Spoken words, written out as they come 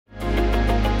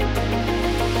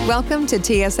Welcome to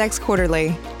TSX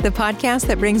Quarterly, the podcast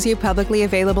that brings you publicly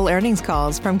available earnings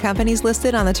calls from companies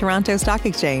listed on the Toronto Stock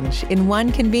Exchange in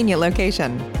one convenient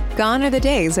location. Gone are the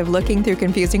days of looking through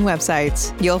confusing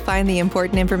websites. You'll find the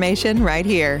important information right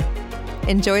here.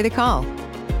 Enjoy the call.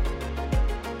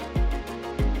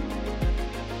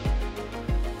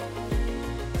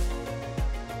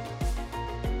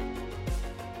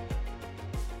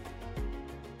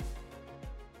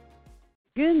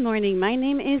 Good morning. My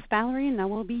name is Valerie and I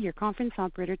will be your conference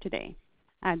operator today.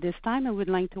 At this time, I would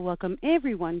like to welcome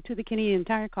everyone to the Canadian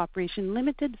Tire Corporation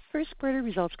Limited First Quarter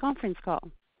Results Conference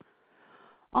Call.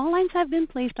 All lines have been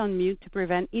placed on mute to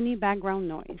prevent any background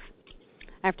noise.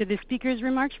 After the speaker's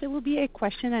remarks, there will be a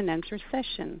question and answer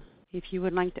session. If you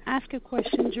would like to ask a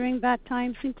question during that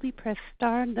time, simply press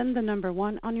star then the number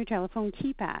 1 on your telephone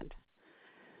keypad.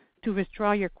 To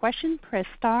withdraw your question, press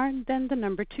star then the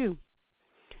number 2.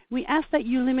 We ask that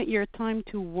you limit your time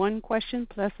to one question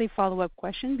plus a follow-up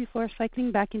question before cycling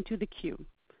back into the queue.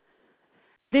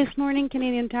 This morning,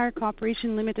 Canadian Tire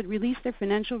Corporation Limited released their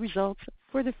financial results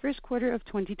for the first quarter of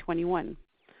 2021.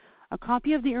 A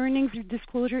copy of the earnings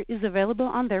disclosure is available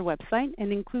on their website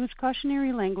and includes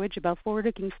cautionary language about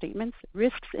forward-looking statements,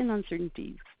 risks, and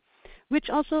uncertainties, which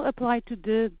also apply to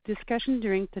the discussion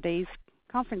during today's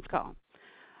conference call.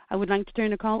 I would like to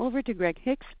turn the call over to Greg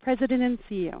Hicks, President and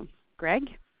CEO.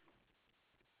 Greg?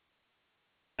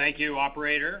 Thank you,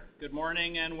 operator. Good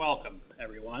morning and welcome,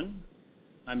 everyone.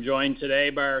 I'm joined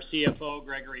today by our CFO,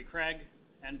 Gregory Craig,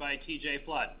 and by TJ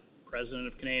Flood, President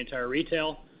of Canadian Tire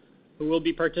Retail, who will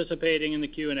be participating in the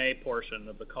Q&A portion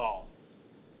of the call.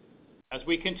 As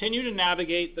we continue to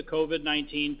navigate the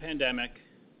COVID-19 pandemic,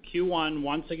 Q1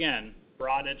 once again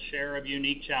brought its share of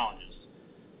unique challenges,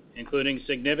 including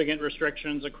significant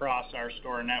restrictions across our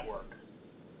store network.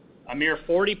 A mere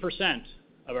 40%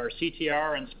 of our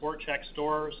CTR and Sport Chek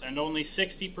stores and only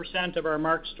 60% of our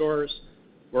Mark stores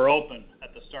were open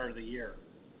at the start of the year.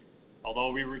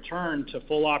 Although we returned to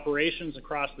full operations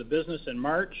across the business in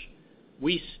March,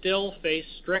 we still face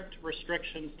strict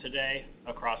restrictions today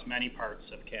across many parts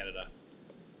of Canada.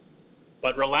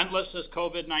 But relentless as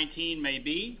COVID-19 may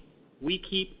be, we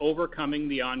keep overcoming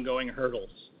the ongoing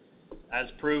hurdles, as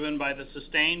proven by the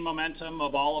sustained momentum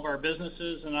of all of our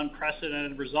businesses and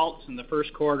unprecedented results in the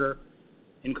first quarter,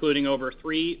 including over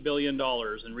 $3 billion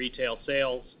in retail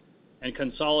sales and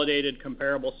consolidated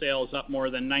comparable sales up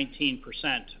more than 19%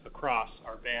 across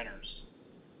our banners.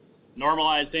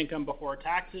 Normalized income before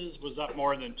taxes was up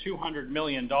more than $200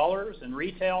 million in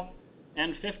retail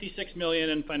and $56 million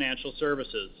in financial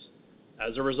services.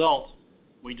 As a result,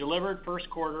 we delivered first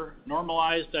quarter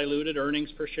normalized diluted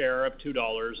earnings per share of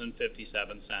 $2.57.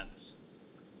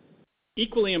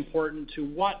 Equally important to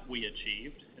what we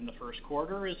achieved in the first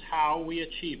quarter is how we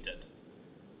achieved it.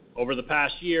 Over the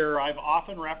past year, I've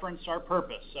often referenced our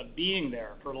purpose of being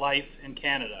there for life in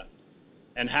Canada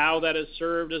and how that has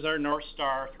served as our North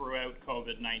Star throughout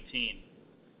COVID-19.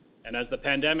 And as the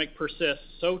pandemic persists,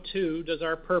 so too does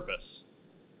our purpose,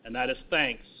 and that is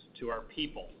thanks to our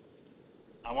people.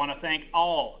 I want to thank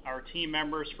all our team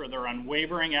members for their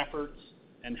unwavering efforts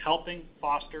in helping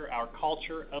foster our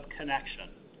culture of connection.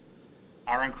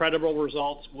 Our incredible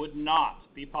results would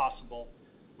not be possible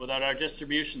without our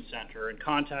distribution center and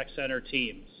contact center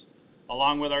teams,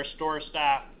 along with our store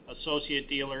staff, associate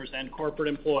dealers, and corporate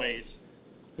employees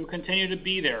who continue to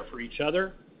be there for each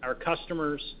other, our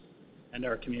customers, and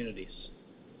our communities.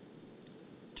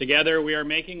 Together, we are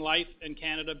making life in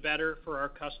Canada better for our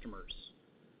customers.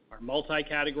 Our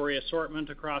multi-category assortment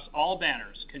across all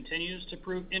banners continues to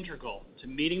prove integral to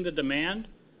meeting the demand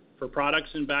for products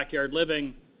in backyard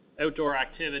living, outdoor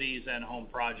activities, and home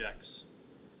projects.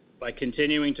 By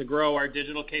continuing to grow our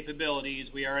digital capabilities,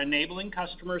 we are enabling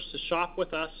customers to shop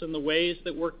with us in the ways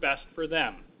that work best for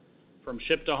them, from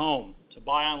ship to home, to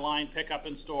buy online, pick up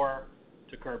in store,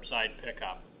 to curbside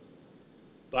pickup.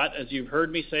 But as you've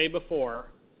heard me say before,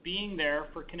 being there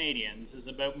for Canadians is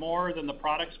about more than the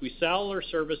products we sell or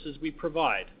services we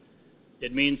provide.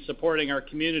 It means supporting our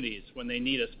communities when they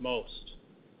need us most.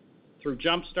 Through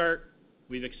Jumpstart,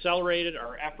 we've accelerated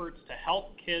our efforts to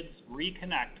help kids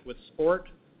reconnect with sport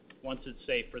once it's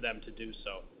safe for them to do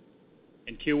so.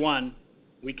 In Q1,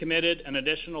 we committed an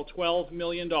additional $12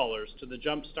 million to the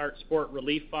Jumpstart Sport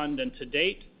Relief Fund, and to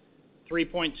date,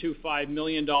 $3.25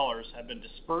 million have been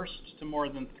dispersed to more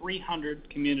than 300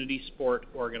 community sport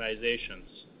organizations.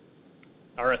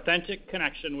 Our authentic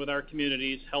connection with our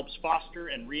communities helps foster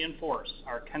and reinforce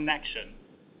our connection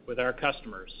with our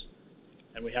customers,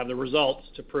 and we have the results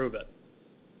to prove it.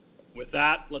 With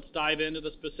that, let's dive into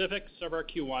the specifics of our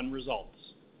Q1 results.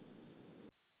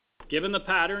 Given the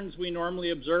patterns we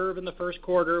normally observe in the first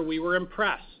quarter, we were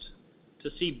impressed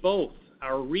to see both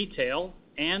our retail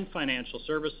and financial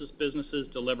services businesses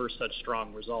deliver such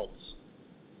strong results.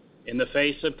 In the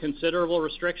face of considerable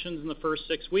restrictions in the first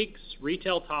 6 weeks,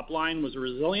 retail top line was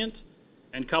resilient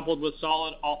and, coupled with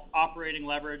solid operating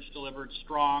leverage, delivered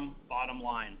strong bottom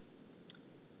line.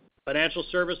 Financial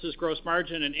services gross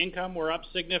margin and income were up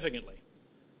significantly,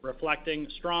 reflecting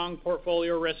strong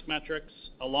portfolio risk metrics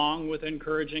along with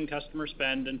encouraging customer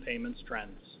spend and payments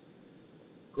trends.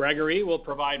 Gregory will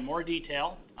provide more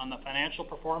detail on the financial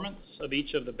performance of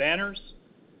each of the banners,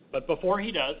 but before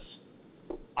he does,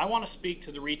 I want to speak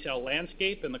to the retail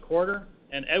landscape in the quarter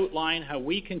and outline how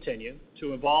we continue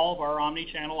to evolve our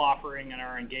omni-channel offering and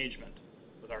our engagement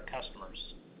with our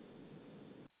customers.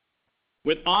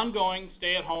 With ongoing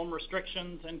stay-at-home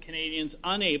restrictions and Canadians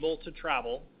unable to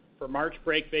travel for March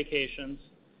break vacations,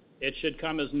 it should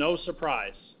come as no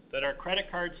surprise that our credit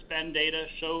card spend data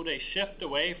showed a shift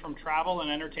away from travel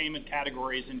and entertainment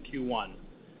categories in Q1.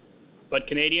 But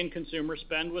Canadian consumer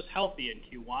spend was healthy in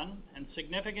Q1, and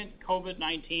significant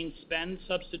COVID-19 spend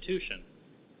substitution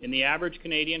in the average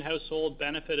Canadian household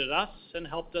benefited us and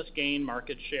helped us gain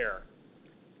market share.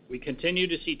 We continue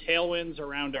to see tailwinds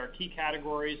around our key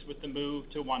categories with the move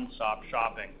to one-stop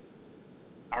shopping.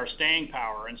 Our staying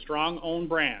power and strong own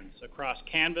brands across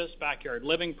Canvas, Backyard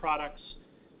Living products,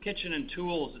 kitchen and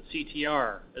tools at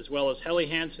CTR, as well as Helly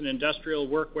Hansen industrial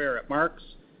workwear at Mark's,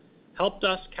 helped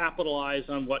us capitalize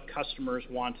on what customers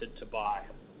wanted to buy.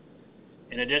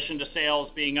 In addition to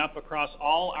sales being up across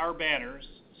all our banners,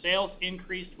 sales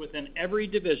increased within every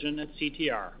division at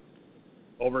CTR.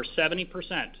 Over 70%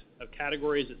 of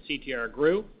categories at CTR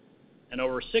grew, and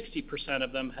over 60%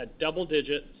 of them had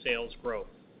double-digit sales growth.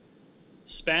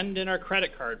 Spend in our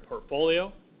credit card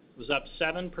portfolio was up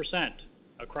 7%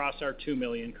 across our 2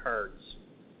 million cards.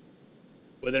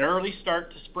 With an early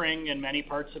start to spring in many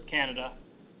parts of Canada,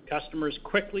 customers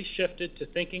quickly shifted to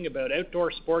thinking about outdoor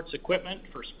sports equipment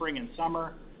for spring and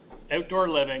summer, outdoor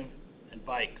living, and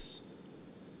bikes.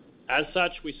 As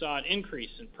such, we saw an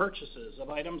increase in purchases of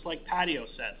items like patio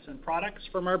sets and products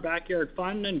from our backyard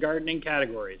fun and gardening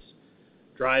categories,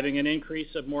 driving an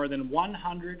increase of more than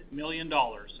 $100 million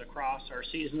across our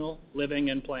seasonal living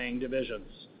and playing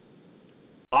divisions.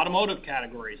 Automotive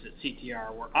categories at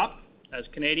CTR were up as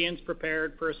Canadians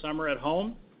prepared for a summer at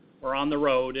home or on the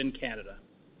road in Canada.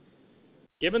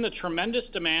 Given the tremendous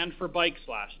demand for bikes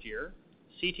last year,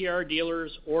 CTR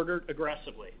dealers ordered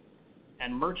aggressively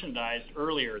and merchandised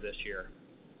earlier this year.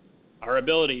 Our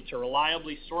ability to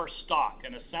reliably source stock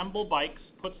and assemble bikes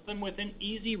puts them within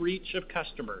easy reach of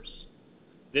customers.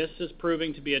 This is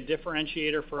proving to be a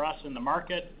differentiator for us in the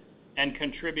market and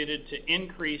contributed to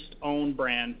increased own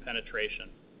brand penetration.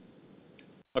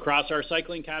 Across our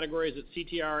cycling categories at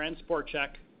CTR and Sport Chek,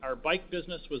 our bike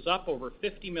business was up over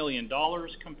 $50 million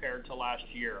compared to last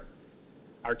year.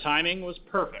 Our timing was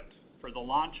perfect for the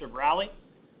launch of Rally,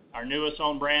 our newest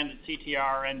own brand at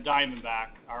CTR, and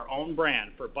Diamondback, our own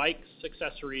brand for bikes,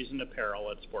 accessories, and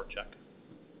apparel at Sport Chek.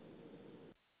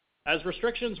 As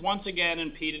restrictions once again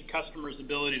impeded customers'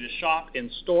 ability to shop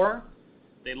in store,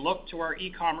 they looked to our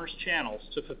e-commerce channels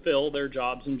to fulfill their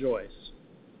jobs and joys.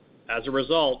 As a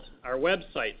result, our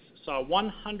websites saw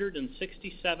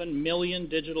 167 million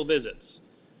digital visits,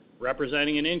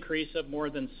 representing an increase of more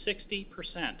than 60%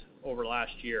 over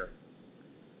last year.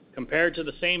 Compared to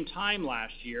the same time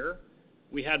last year,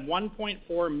 we had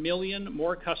 1.4 million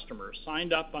more customers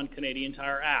signed up on Canadian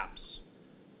Tire apps.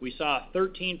 We saw a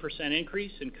 13%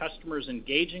 increase in customers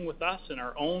engaging with us in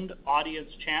our owned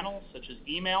audience channels, such as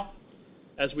email,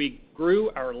 as we grew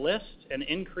our list and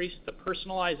increased the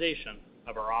personalization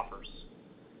of our offers.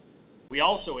 We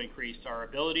also increased our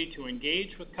ability to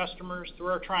engage with customers through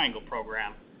our Triangle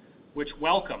program, which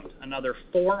welcomed another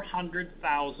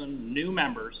 400,000 new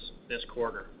members this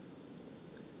quarter.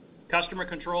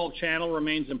 Customer-controlled channel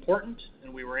remains important,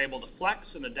 and we were able to flex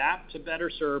and adapt to better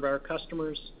serve our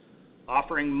customers,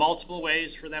 offering multiple ways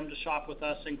for them to shop with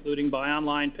us, including buy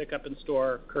online, pick up in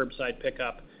store, curbside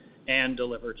pickup, and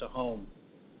deliver to home.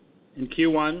 In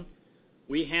Q1,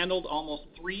 we handled almost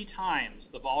 3 times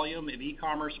the volume of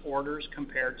e-commerce orders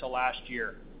compared to last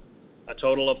year, a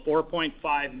total of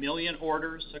 4.5 million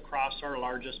orders across our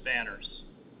largest banners.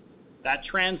 That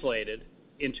translated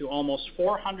into almost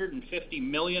 $450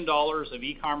 million of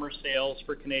e-commerce sales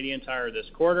for Canadian Tire this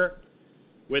quarter,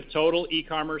 with total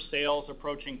e-commerce sales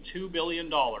approaching $2 billion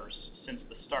since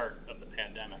the start of the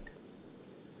pandemic.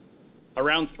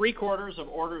 Around 3/4 of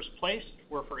orders placed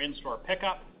were for in-store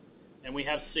pickup, and we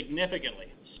have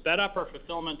significantly sped up our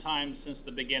fulfillment times since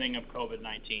the beginning of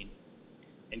COVID-19.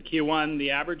 In Q1,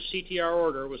 the average CTR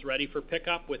order was ready for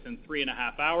pickup within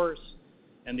 3.5 hours,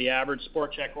 and the average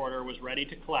SportCheck order was ready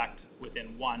to collect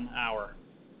within 1 hour.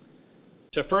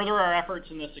 To further our efforts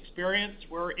in this experience,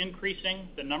 we're increasing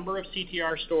the number of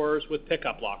CTR stores with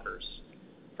pickup lockers,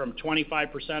 from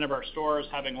 25% of our stores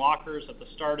having lockers at the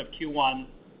start of Q1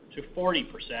 to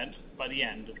 40% by the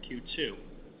end of Q2.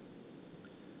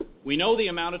 We know the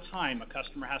amount of time a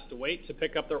customer has to wait to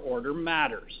pick up their order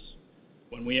matters.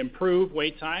 When we improve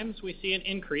wait times, we see an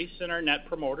increase in our Net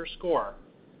Promoter Score,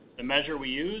 the measure we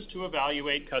use to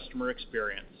evaluate customer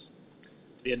experience.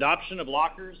 The adoption of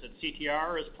lockers at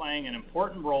CTR is playing an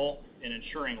important role in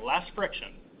ensuring less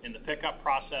friction in the pickup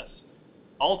process,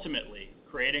 ultimately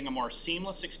creating a more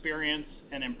seamless experience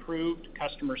and improved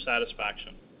customer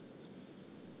satisfaction.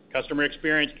 Customer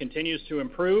experience continues to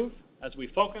improve as we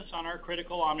focus on our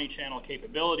critical omni-channel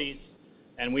capabilities,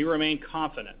 and we remain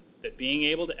confident that being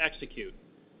able to execute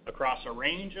across a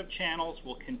range of channels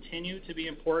will continue to be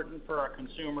important for our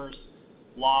consumers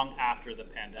long after the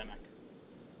pandemic.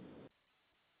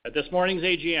 At this morning's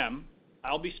AGM,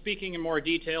 I'll be speaking in more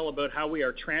detail about how we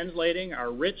are translating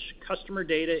our rich customer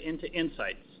data into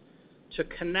insights to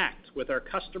connect with our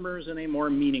customers in a more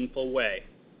meaningful way.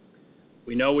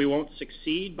 We know we won't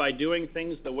succeed by doing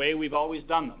things the way we've always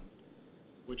done them,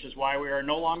 which is why we are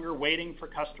no longer waiting for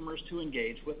customers to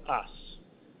engage with us.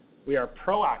 We are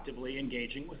proactively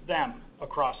engaging with them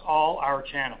across all our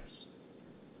channels.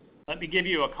 Let me give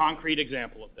you a concrete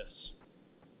example of this.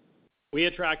 We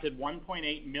attracted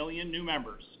 1.8 million new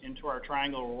members into our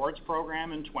Triangle Rewards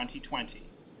program in 2020.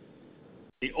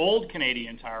 The old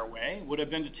Canadian Tire way would have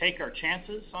been to take our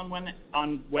chances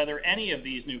on whether any of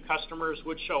these new customers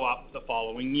would show up the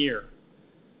following year.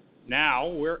 Now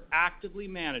we're actively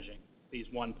managing these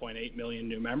 1.8 million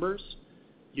new members,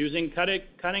 using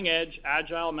cutting-edge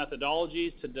agile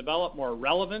methodologies to develop more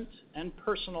relevant and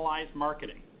personalized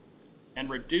marketing and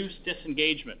reduce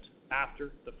disengagement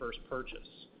after the first purchase.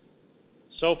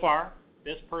 So far,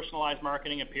 this personalized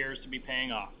marketing appears to be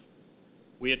paying off.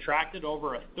 We attracted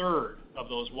over a third of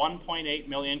those 1.8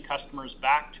 million customers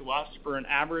back to us for an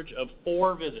average of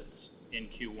 4 visits in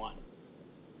Q1.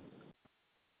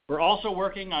 We're also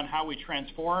working on how we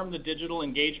transform the digital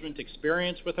engagement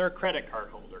experience with our credit card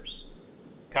holders,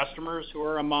 customers who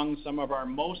are among some of our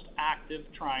most active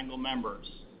Triangle members.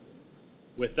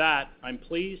 With that, I'm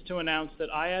pleased to announce that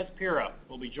Ayaz Pira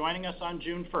will be joining us on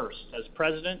June 1st as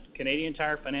President, Canadian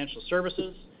Tire Financial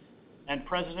Services, and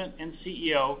President and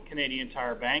CEO, Canadian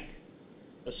Tire Bank,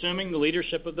 assuming the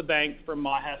leadership of the bank from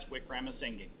Mahes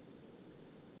Wickramasinghe.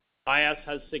 Ayaz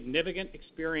has significant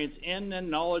experience in and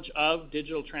knowledge of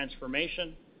digital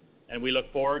transformation, and we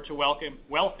look forward to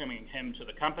welcoming him to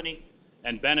the company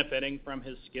and benefiting from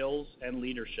his skills and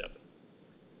leadership.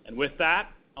 And with that,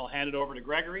 I'll hand it over to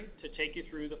Gregory to take you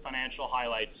through the financial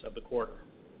highlights of the quarter.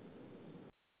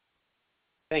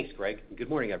 Thanks, Greg, and good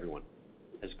morning, everyone.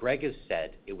 As Greg has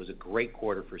said, it was a great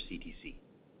quarter for CTC,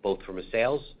 both from a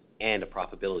sales and a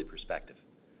profitability perspective.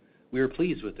 We were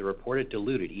pleased with the reported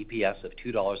diluted EPS of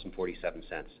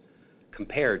 $2.47,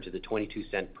 compared to the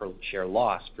 22-cent per share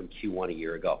loss from Q1 a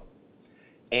year ago.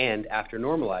 And after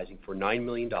normalizing for $9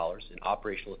 million in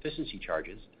operational efficiency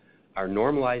charges, our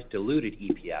normalized diluted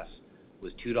EPS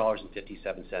was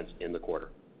 $2.57 in the quarter.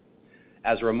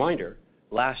 As a reminder,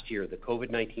 last year the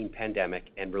COVID-19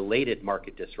 pandemic and related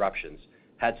market disruptions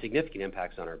had significant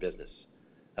impacts on our business,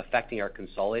 affecting our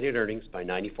consolidated earnings by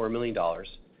 $94 million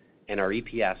and our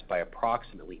EPS by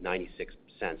approximately 96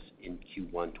 cents in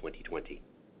Q1 2020.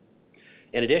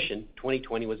 In addition,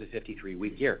 2020 was a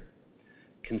 53-week year.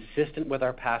 Consistent with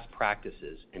our past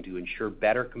practices and to ensure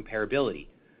better comparability,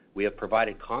 we have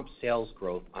provided comp sales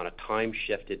growth on a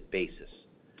time-shifted basis.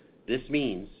 This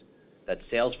means that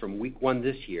sales from week 1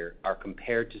 this year are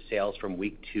compared to sales from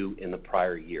week 2 in the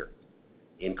prior year.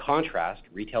 In contrast,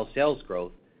 retail sales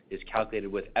growth is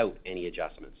calculated without any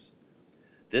adjustments.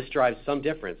 This drives some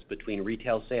difference between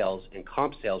retail sales and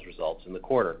comp sales results in the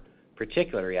quarter,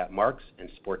 particularly at Mark's and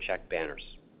SportCheck banners.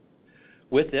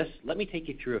 With this, let me take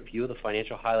you through a few of the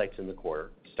financial highlights in the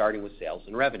quarter, starting with sales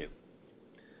and revenue.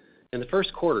 In the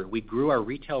first quarter, we grew our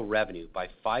retail revenue by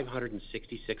 $566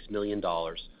 million,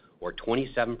 or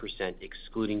 27%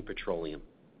 excluding petroleum.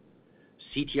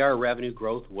 CTR revenue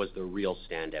growth was the real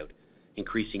standout,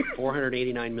 increasing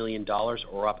 $489 million,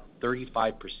 or up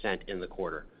 35% in the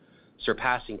quarter,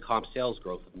 surpassing comp sales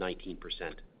growth of 19%.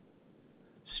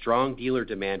 Strong dealer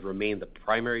demand remained the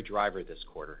primary driver this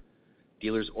quarter.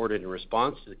 Dealers ordered in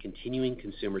response to the continuing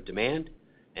consumer demand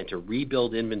and to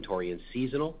rebuild inventory in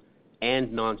seasonal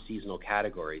and non-seasonal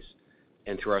categories.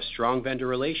 And through our strong vendor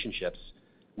relationships,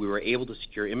 we were able to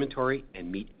secure inventory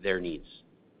and meet their needs.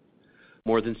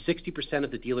 More than 60%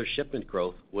 of the dealer shipment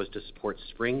growth was to support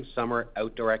spring-summer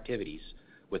outdoor activities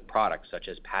with products such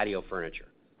as patio furniture,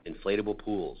 inflatable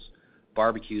pools,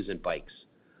 barbecues, and bikes,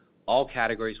 all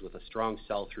categories with a strong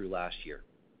sell-through last year.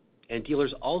 And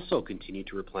dealers also continue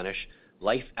to replenish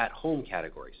life-at-home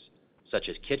categories, such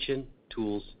as kitchen,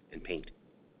 tools, and paint.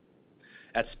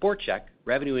 At SportChek,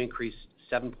 revenue increased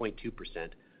 7.2%,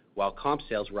 while comp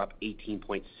sales were up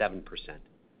 18.7%.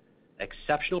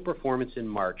 Exceptional performance in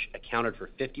March accounted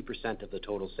for 50% of the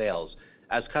total sales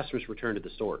as customers returned to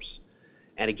the stores,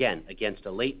 and again, against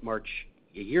a late March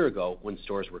a year ago when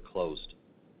stores were closed.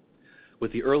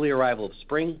 With the early arrival of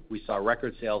spring, we saw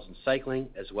record sales in cycling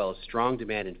as well as strong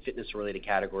demand in fitness-related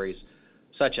categories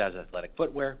such as athletic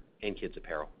footwear and kids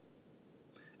apparel.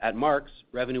 At Mark's,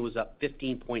 revenue was up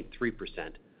 15.3%,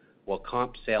 while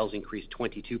comp sales increased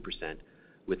 22%,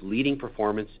 with leading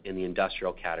performance in the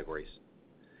industrial categories.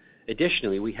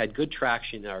 Additionally, we had good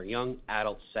traction in our young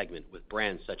adult segment with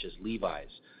brands such as Levi's,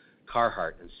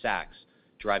 Carhartt, and Saks,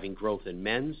 driving growth in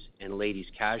men's and ladies'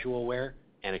 casual wear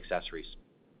and accessories.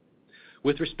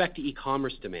 With respect to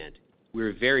e-commerce demand, we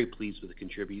were very pleased with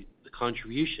the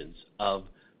contributions of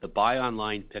the buy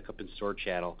online, pick up in store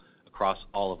channel across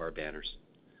all of our banners.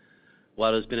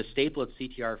 While it has been a staple at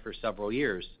CTR for several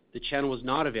years, the channel was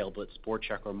not available at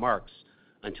SportChek or Mark's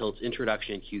until its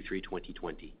introduction in Q3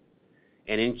 2020.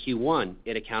 And in Q1,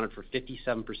 it accounted for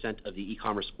 57% of the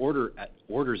e-commerce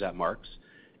orders at Mark's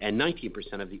and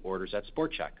 19% of the orders at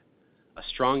SportChek, a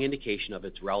strong indication of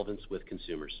its relevance with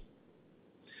consumers.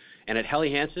 And at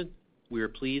Helly Hansen, we were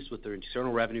pleased with their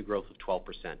external revenue growth of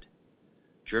 12%,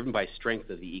 driven by strength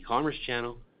of the e-commerce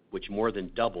channel, which more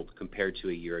than doubled compared to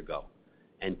a year ago,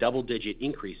 and double-digit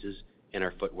increases in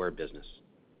our footwear business.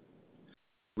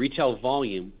 Retail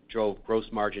volume drove gross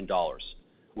margin dollars,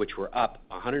 which were up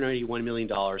 $191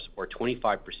 million or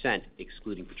 25%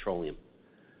 excluding petroleum.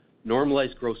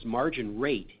 Normalized gross margin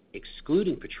rate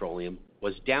excluding petroleum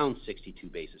was down 62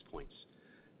 basis points,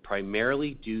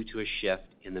 primarily due to a shift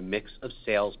in the mix of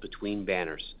sales between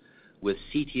banners, with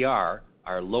CTR,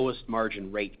 our lowest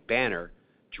margin rate banner,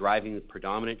 driving the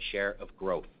predominant share of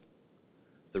growth.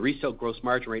 The resale gross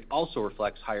margin rate also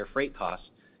reflects higher freight costs,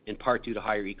 in part due to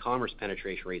higher e-commerce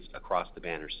penetration rates across the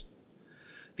banners.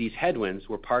 These headwinds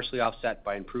were partially offset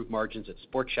by improved margins at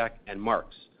SportChek and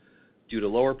Mark's due to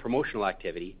lower promotional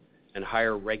activity and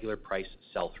higher regular price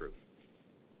sell-through.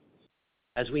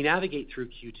 As we navigate through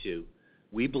Q2,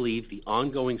 we believe the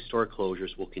ongoing store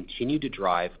closures will continue to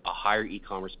drive a higher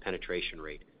e-commerce penetration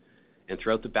rate. And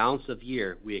throughout the balance of the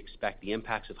year, we expect the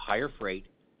impacts of higher freight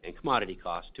and commodity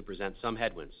costs to present some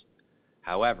headwinds.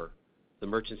 However, the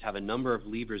merchants have a number of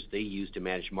levers they use to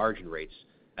manage margin rates,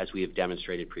 as we have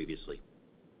demonstrated previously.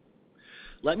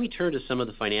 Let me turn to some of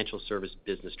the financial service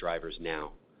business drivers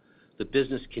now. The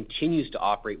business continues to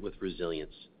operate with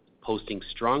resilience, posting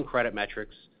strong credit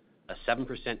metrics, a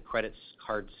 7% credit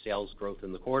card sales growth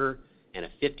in the quarter, and a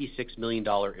 $56 million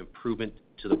improvement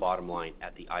to the bottom line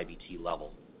at the IBT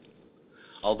level.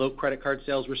 Although credit card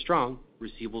sales were strong,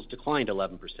 receivables declined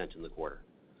 11% in the quarter.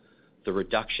 The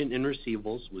reduction in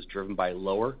receivables was driven by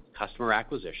lower customer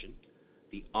acquisition,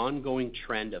 the ongoing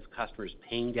trend of customers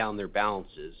paying down their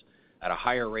balances at a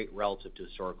higher rate relative to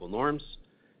historical norms,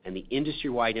 and the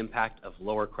industry-wide impact of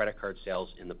lower credit card sales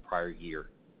in the prior year.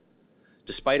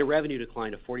 Despite a revenue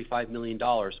decline of $45 million,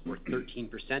 or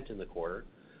 13% in the quarter,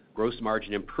 gross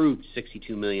margin improved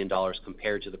 $62 million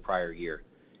compared to the prior year,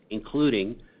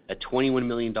 including a $21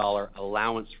 million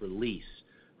allowance release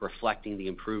reflecting the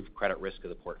improved credit risk of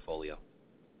the portfolio.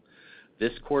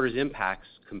 This quarter's impacts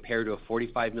compare to a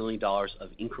 $45 million of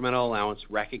incremental allowance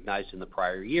recognized in the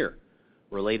prior year,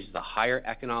 related to the higher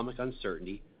economic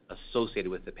uncertainty associated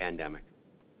with the pandemic.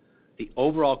 The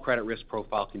overall credit risk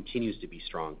profile continues to be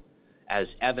strong, as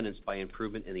evidenced by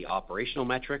improvement in the operational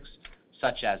metrics,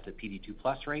 such as the PD2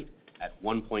 Plus rate at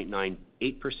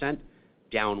 1.98%,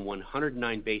 down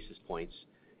 109 basis points,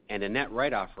 and a net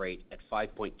write-off rate at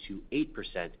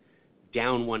 5.28%,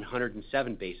 down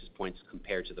 107 basis points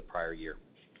compared to the prior year.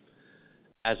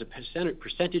 As a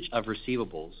percentage of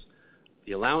receivables,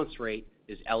 the allowance rate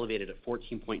is elevated at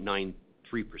 14.93%,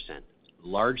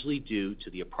 largely due to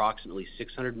the approximately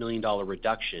 $600 million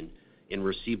reduction in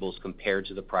receivables compared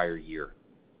to the prior year.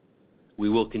 We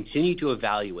will continue to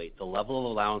evaluate the level of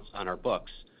allowance on our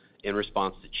books in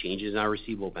response to changes in our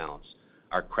receivable balance,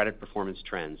 our credit performance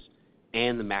trends,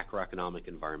 and the macroeconomic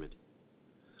environment.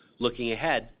 Looking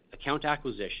ahead, account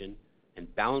acquisition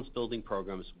and balance building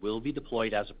programs will be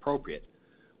deployed as appropriate,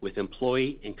 with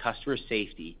employee and customer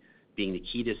safety being the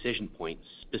key decision point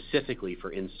specifically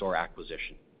for in-store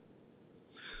acquisition.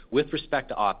 With respect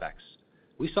to OPEX,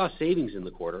 We saw savings in the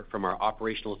quarter from our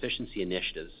operational efficiency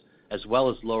initiatives, as well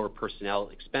as lower personnel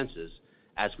expenses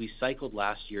as we cycled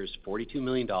last year's $42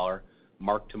 million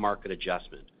mark-to-market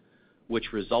adjustment,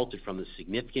 which resulted from the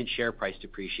significant share price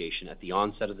depreciation at the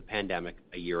onset of the pandemic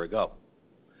a year ago.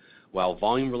 While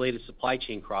volume-related supply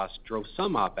chain costs drove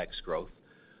some OpEx growth,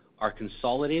 our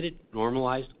consolidated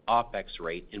normalized OpEx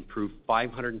rate improved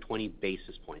 520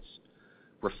 basis points,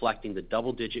 reflecting the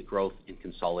double-digit growth in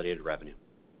consolidated revenue.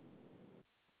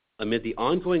 Amid the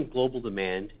ongoing global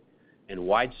demand and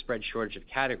widespread shortage of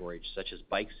categories such as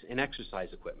bikes and exercise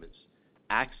equipment,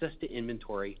 access to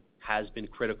inventory has been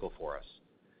critical for us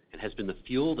and has been the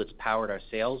fuel that's powered our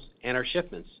sales and our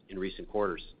shipments in recent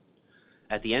quarters.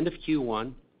 At the end of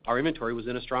Q1, our inventory was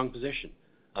in a strong position,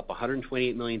 up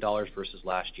 $128 million versus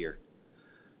last year.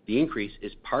 The increase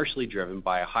is partially driven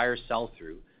by a higher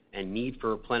sell-through and need for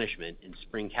replenishment in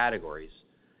spring categories,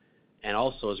 and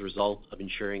also as a result of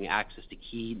ensuring access to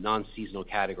key non-seasonal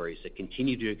categories that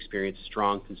continue to experience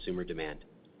strong consumer demand.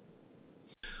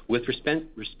 With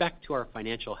respect to our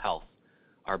financial health,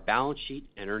 our balance sheet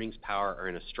and earnings power are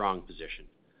in a strong position.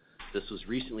 This was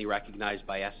recently recognized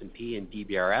by S&P and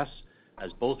DBRS,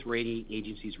 as both rating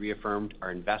agencies reaffirmed our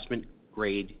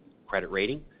investment-grade credit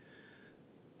rating,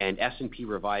 and S&P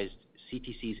revised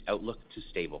CTC's outlook to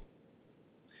stable.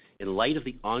 In light of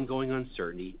the ongoing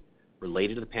uncertainty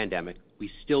related to the pandemic, we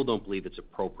still don't believe it's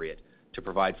appropriate to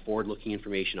provide forward-looking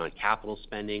information on capital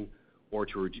spending or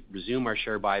to resume our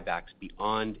share buybacks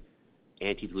beyond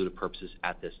anti-dilutive purposes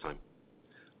at this time.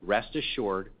 Rest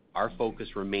assured, our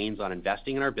focus remains on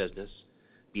investing in our business,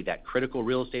 be that critical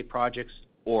real estate projects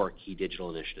or key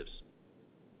digital initiatives.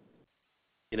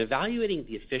 In evaluating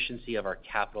the efficiency of our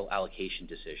capital allocation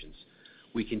decisions,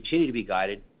 we continue to be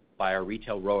guided by our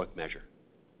retail ROIC measure,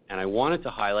 and I wanted to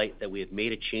highlight that we have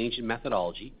made a change in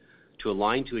methodology to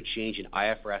align to a change in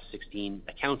IFRS 16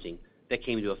 accounting that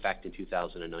came into effect in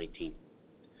 2019.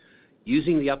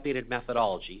 Using the updated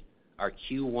methodology, our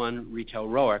Q1 retail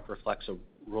ROIC reflects a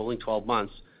rolling 12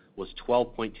 months was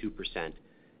 12.2%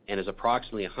 and is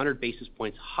approximately 100 basis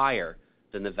points higher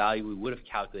than the value we would have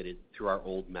calculated through our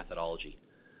old methodology.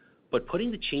 But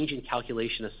putting the change in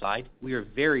calculation aside, we are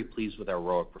very pleased with our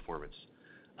ROIC performance,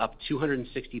 up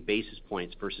 260 basis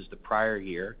points versus the prior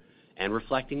year and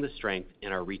reflecting the strength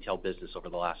in our retail business over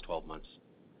the last 12 months.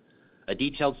 A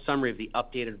detailed summary of the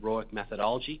updated ROIC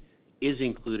methodology is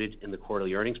included in the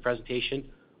quarterly earnings presentation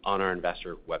on our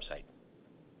investor website.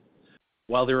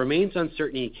 While there remains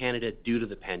uncertainty in Canada due to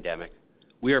the pandemic,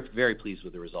 we are very pleased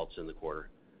with the results in the quarter.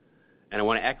 And I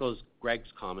want to echo Greg's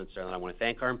comments there, and I want to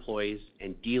thank our employees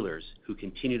and dealers who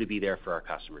continue to be there for our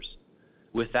customers.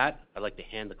 With that, I'd like to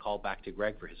hand the call back to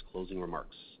Greg for his closing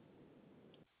remarks.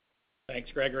 Thanks,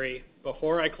 Gregory.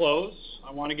 Before I close,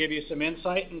 I want to give you some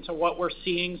insight into what we're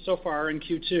seeing so far in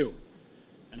Q2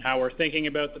 and how we're thinking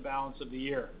about the balance of the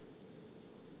year.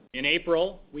 In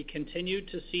April, we continued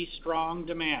to see strong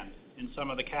demand in some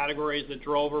of the categories that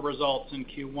drove our results in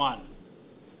Q1.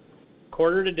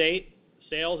 Quarter to date,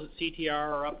 sales at CTR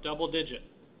are up double digit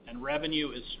and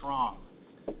revenue is strong.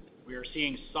 We are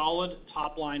seeing solid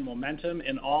top-line momentum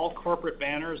in all corporate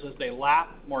banners as they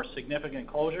lap more significant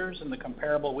closures in the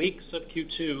comparable weeks of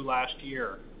Q2 last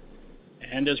year.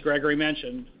 And as Gregory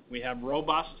mentioned, we have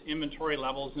robust inventory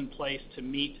levels in place to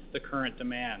meet the current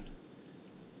demand.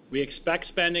 We expect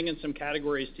spending in some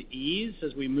categories to ease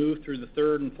as we move through the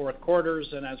third and fourth quarters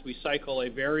and as we cycle a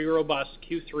very robust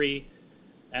Q3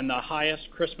 and the highest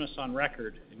Christmas on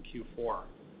record in Q4.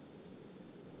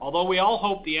 Although we all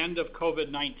hope the end of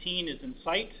COVID-19 is in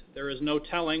sight, there is no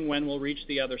telling when we'll reach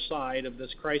the other side of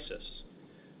this crisis.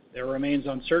 There remains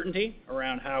uncertainty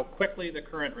around how quickly the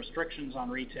current restrictions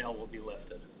on retail will be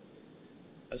lifted.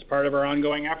 As part of our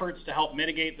ongoing efforts to help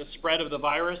mitigate the spread of the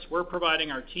virus, we're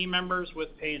providing our team members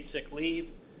with paid sick leave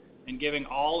and giving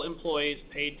all employees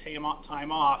paid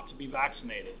time off to be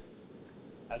vaccinated.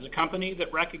 As a company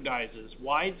that recognizes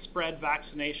widespread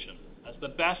vaccination as the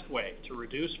best way to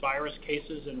reduce virus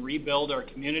cases and rebuild our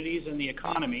communities and the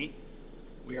economy,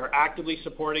 we are actively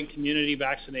supporting community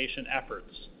vaccination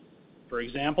efforts. For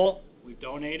example, we've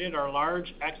donated our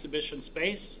large exhibition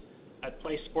space at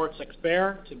Place Sports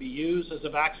Expert to be used as a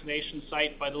vaccination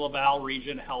site by the Laval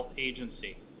Region Health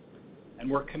Agency. And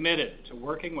we're committed to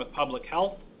working with public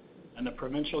health and the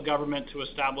provincial government to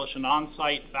establish an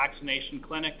on-site vaccination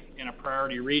clinic in a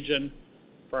priority region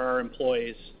for our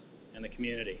employees and the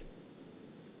community.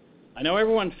 I know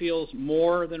everyone feels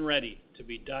more than ready to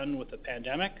be done with the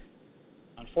pandemic.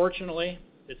 Unfortunately,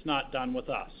 it's not done with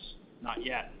us. Not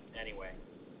yet, anyway.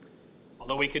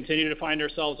 Although we continue to find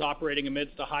ourselves operating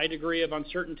amidst a high degree of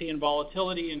uncertainty and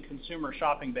volatility in consumer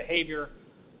shopping behavior,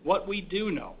 What we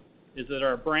do know is that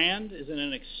our brand is in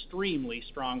an extremely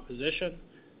strong position.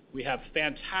 We have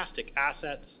fantastic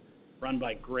assets run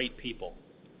by great people.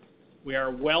 We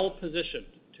are well positioned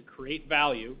to create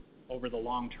value over the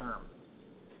long term.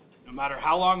 No matter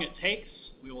how long it takes,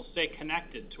 we will stay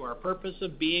connected to our purpose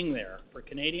of being there for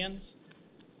Canadians,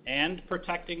 and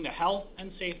protecting the health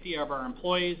and safety of our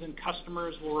employees and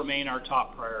customers will remain our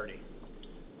top priority.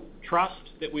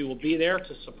 Trust that we will be there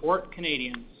to support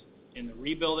Canadians in the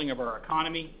rebuilding of our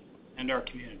economy and our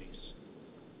communities.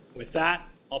 With that,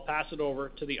 I'll pass it over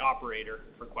to the operator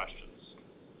for questions.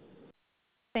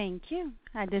 Thank you.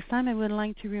 At this time, I would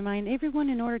like to remind everyone,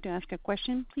 in order to ask a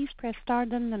question, please press star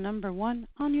then the number 1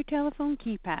 on your telephone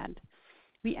keypad.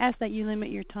 We ask that you limit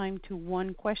your time to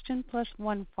 1 question plus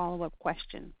 1 follow-up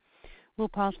question. We'll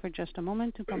pause for just a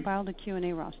moment to compile the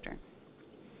Q&A roster.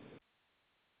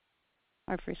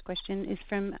 Our first question is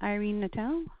from Irene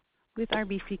Nattel with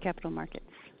RBC Capital Markets.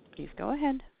 Please go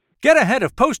ahead. Get ahead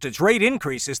of postage rate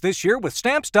increases this year with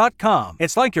Stamps.com.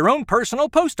 It's like your own personal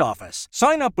post office.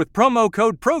 Sign up with promo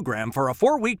code PROGRAM for a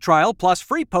 4-week trial plus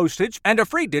free postage and a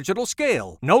free digital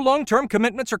scale. No long-term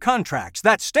commitments or contracts.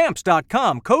 That's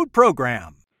Stamps.com, code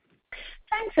PROGRAM.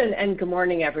 Thanks, and good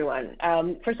morning, everyone.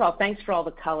 First of all, thanks for all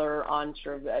the color on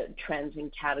sort of trends in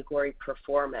category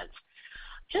performance.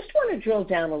 Just want to drill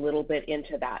down a little bit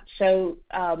into that. So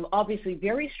obviously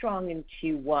very strong in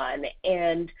Q1,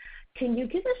 and can you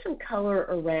give us some color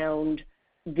around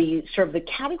the sort of the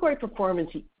category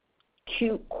performance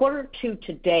quarter 2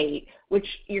 to date, which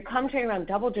your commentary around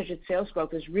double-digit sales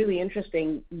growth is really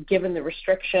interesting given the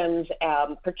restrictions,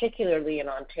 particularly in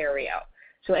Ontario.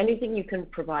 So anything you can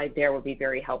provide there would be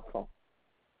very helpful.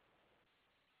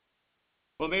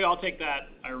 Well, maybe I'll take that,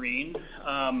 Irene.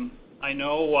 I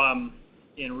know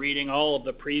in reading all of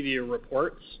the preview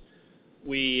reports,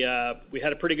 we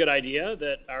had a pretty good idea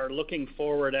that our looking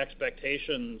forward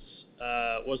expectations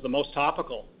was the most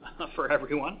topical for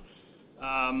everyone.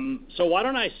 So why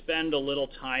don't I spend a little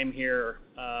time here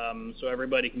so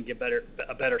everybody can get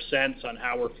a better sense on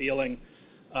how we're feeling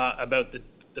about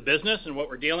the business and what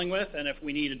we're dealing with, and if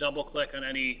we need to double click on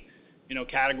any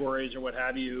categories or what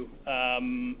have you,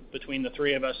 between the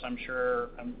three of us, I'm sure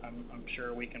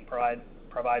we can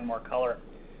provide more color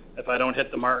if I don't hit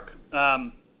the mark.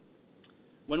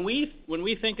 When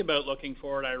we think about looking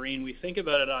forward, Irene, we think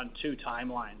about it on 2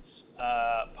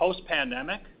 timelines: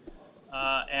 post-pandemic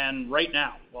and right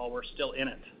now, while we're still in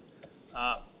it.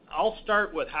 I'll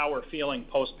start with how we're feeling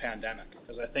post-pandemic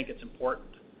because I think it's important.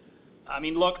 I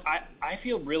mean, look, I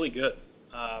feel really good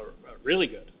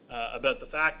about the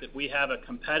fact that we have a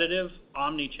competitive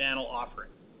omni-channel offering.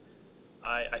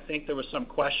 I think there was some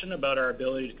question about our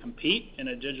ability to compete in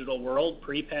a digital world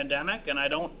pre-pandemic, and I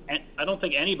don't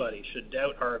think anybody should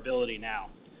doubt our ability now.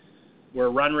 We're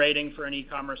run rating for an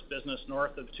e-commerce business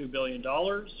north of $2 billion.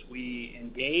 We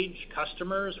engage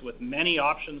customers with many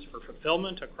options for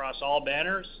fulfillment across all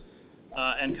banners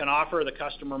and can offer the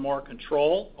customer more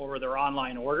control over their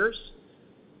online orders.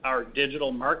 Our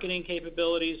digital marketing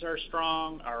capabilities are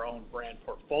strong. Our own brand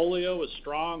portfolio is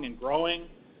strong and growing.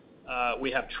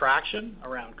 We have traction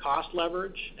around cost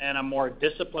leverage and a more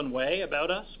disciplined way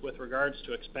about us with regards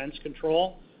to expense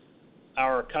control.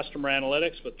 Our customer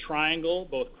analytics with Triangle,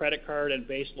 both credit card and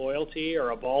base loyalty,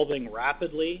 are evolving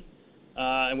rapidly,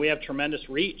 and we have tremendous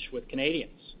reach with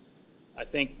Canadians. I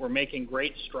think we're making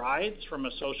great strides from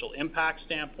a social impact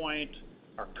standpoint.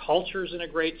 Our culture's in a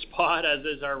great spot, as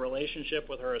is our relationship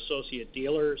with our associate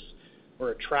dealers.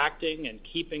 We're attracting and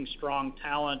keeping strong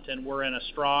talent, and we're in a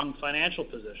strong financial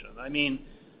position. I mean,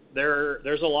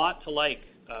 there's a lot to like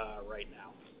right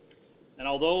now. And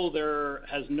although there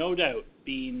has no doubt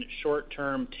been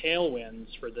short-term tailwinds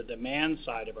for the demand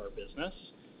side of our business,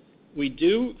 we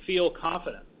do feel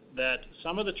confident that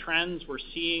some of the trends we're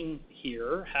seeing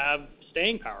here have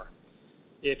staying power.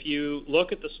 If you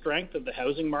look at the strength of the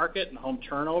housing market and home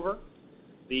turnover,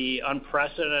 the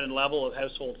unprecedented level of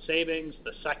household savings,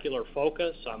 the secular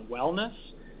focus on wellness,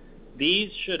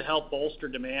 these should help bolster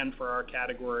demand for our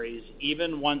categories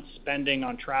even once spending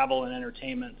on travel and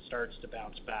entertainment starts to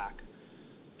bounce back.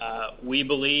 We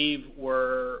believe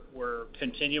we're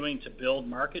continuing to build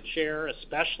market share,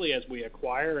 especially as we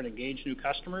acquire and engage new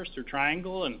customers through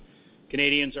Triangle and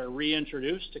Canadians are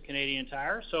reintroduced to Canadian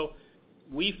Tire. So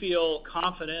we feel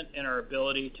confident in our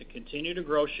ability to continue to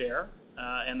grow share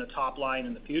and the top line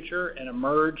in the future and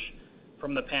emerge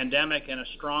from the pandemic in a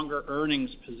stronger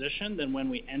earnings position than when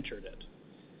we entered it.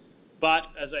 But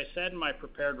as I said in my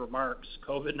prepared remarks,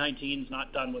 COVID-19 is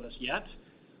not done with us yet.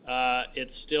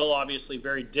 It's still obviously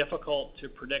very difficult to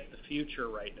predict the future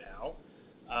right now.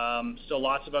 Still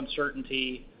lots of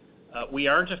uncertainty. We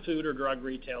aren't a food or drug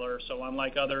retailer, so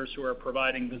unlike others who are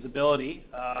providing visibility,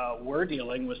 we're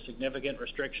dealing with significant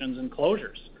restrictions and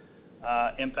closures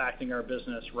impacting our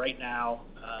business right now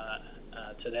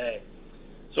today.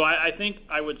 So I think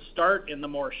I would start in the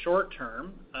more short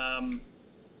term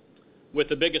with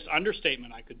the biggest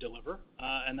understatement I could deliver,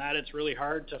 and that it's really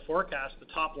hard to forecast the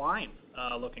top line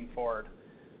looking forward.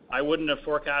 I wouldn't have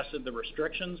forecasted the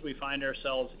restrictions we find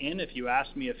ourselves in if you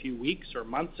asked me a few weeks or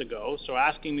months ago, so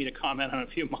asking me to comment on a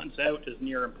few months out is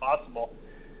near impossible.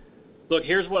 Look,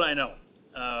 here's what I know.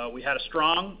 We had a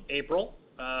strong April,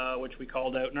 which we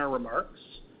called out in our remarks,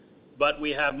 but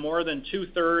we have more than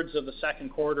 2/3 of the second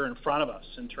quarter in front of us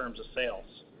in terms of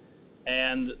sales.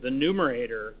 And the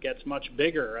numerator gets much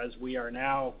bigger as we are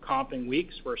now comping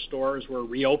weeks where stores were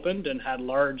reopened and had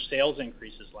large sales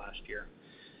increases last year.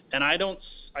 And I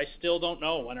still don't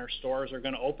know when our stores are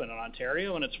going to open in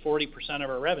Ontario, and it's 40% of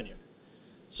our revenue.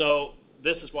 So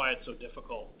this is why it's so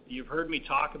difficult. You've heard me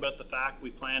talk about the fact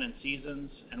we plan in seasons,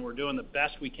 and we're doing the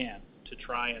best we can to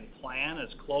try and plan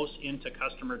as close into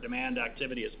customer demand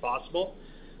activity as possible.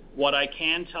 What I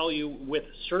can tell you with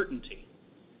certainty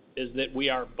is that we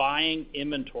are buying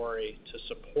inventory to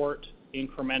support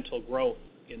incremental growth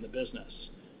in the business.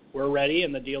 We're ready,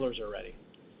 and the dealers are ready.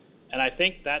 And I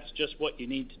think that's just what you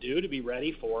need to do to be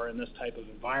ready for in this type of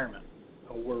environment.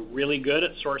 We're really good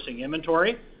at sourcing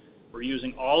inventory. We're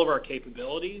using all of our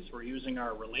capabilities. We're using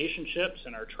our relationships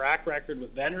and our track record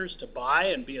with vendors to buy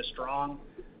and be a strong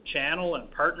channel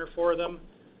and partner for them.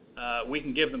 We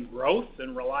can give them growth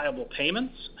and reliable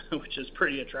payments, which is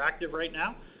pretty attractive right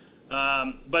now.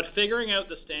 But figuring out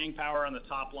the staying power on the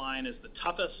top line is the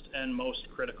toughest and most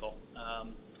critical.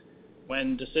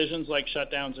 When decisions like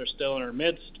shutdowns are still in our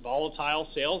midst, volatile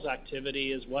sales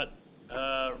activity is what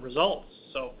results.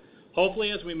 So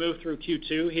hopefully as we move through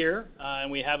Q2 here,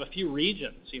 and we have a few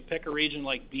regions, you pick a region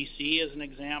like BC as an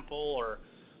example, or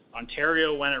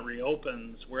Ontario when it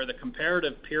reopens, where the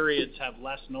comparative periods have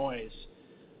less noise,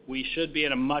 we should be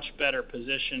in a much better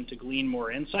position to glean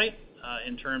more insight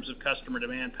in terms of customer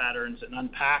demand patterns and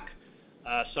unpack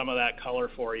some of that color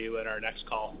for you at our next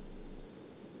call.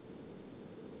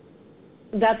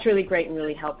 That's really great and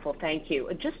really helpful. Thank you.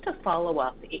 Just to follow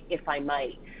up, if I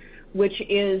might, which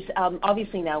is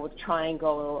obviously now with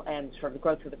Triangle and sort of the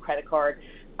growth of the credit card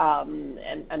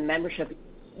and membership,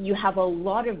 you have a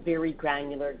lot of very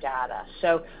granular data.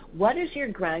 So what is your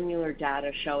granular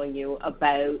data showing you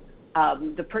about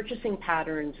the purchasing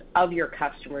patterns of your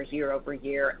customers year over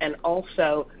year, and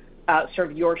also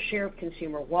sort of your share of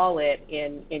consumer wallet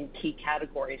in key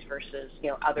categories versus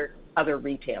other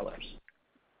retailers?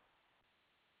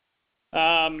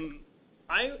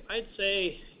 I'd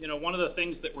say one of the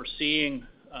things that we're seeing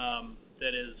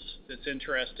that's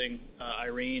interesting,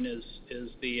 Irene, is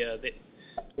the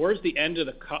towards the end of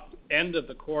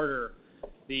the quarter,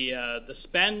 the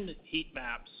spend heat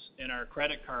maps in our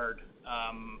credit card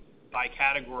by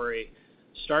category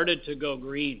started to go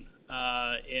green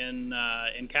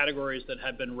in categories that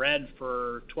had been red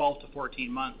for 12 to 14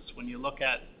 months. When you look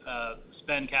at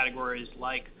spend categories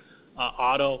like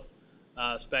auto,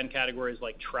 spend categories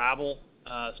like travel,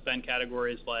 spend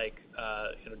categories like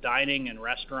dining and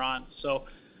restaurants. So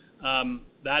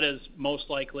that is most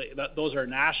likely, those are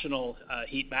national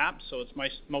heat maps, so it's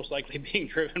most likely being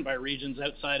driven by regions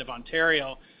outside of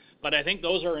Ontario. But I think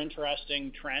those are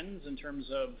interesting trends in terms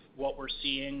of what we're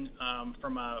seeing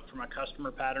from a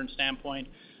customer pattern standpoint.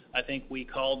 I think we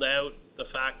called out the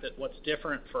fact that what's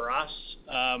different for us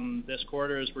this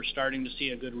quarter is we're starting to see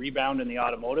a good rebound in the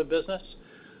automotive business.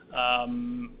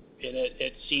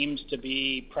 It seems to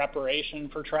be preparation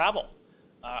for travel.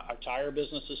 Our tire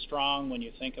business is strong. When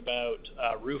you think about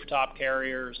rooftop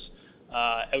carriers,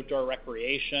 outdoor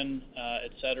recreation,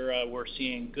 et cetera, we're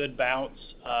seeing good bounce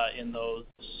in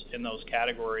those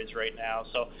categories right now.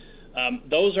 So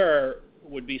those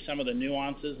would be some of the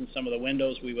nuances and some of the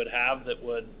windows we would have that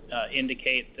would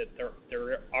indicate that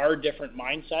there are different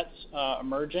mindsets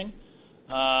emerging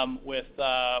with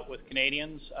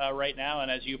Canadians right now. And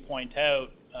as you point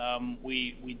out,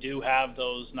 we do have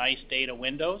those nice data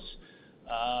windows,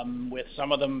 with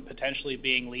some of them potentially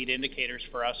being lead indicators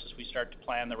for us as we start to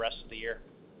plan the rest of the year.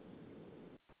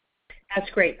 That's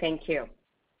great. Thank you.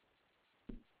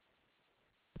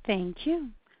 Thank you.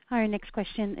 Our next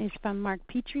question is from Mark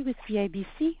Petrie with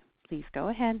CIBC. Please go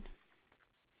ahead.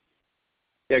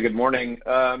 Yeah, good morning.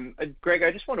 Greg,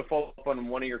 I just want to follow up on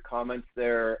one of your comments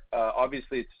there.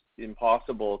 Obviously, it's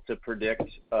impossible to predict,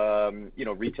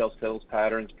 retail sales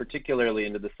patterns, particularly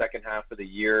into the second half of the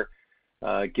year,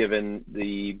 given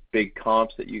the big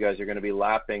comps that you guys are going to be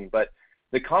lapping. But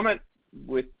the comment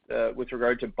with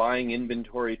regard to buying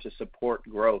inventory to support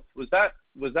growth. Was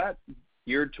that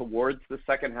geared towards the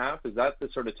second half? Is that the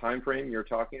sort of time frame you're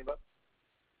talking about?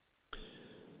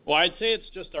 Well, I'd say it's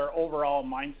just our overall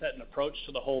mindset and approach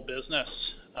to the whole business,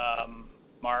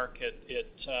 Mark. It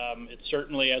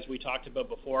certainly, as we talked about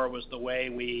before, was the way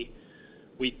we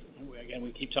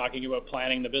keep talking about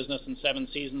planning the business in 7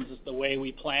 seasons. It's the way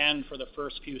we planned for the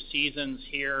first few seasons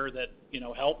here that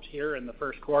helped here in the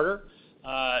first quarter.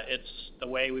 It's the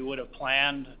way we would have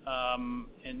planned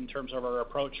in terms of our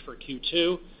approach for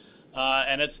Q2,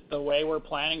 and it's the way we're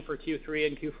planning for Q3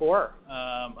 and Q4.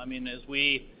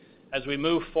 As we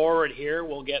move forward here,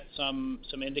 we'll get some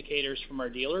indicators from our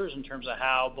dealers in terms of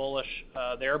how bullish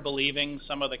they're believing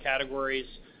some of the categories,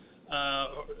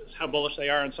 how bullish they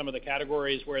are in some of the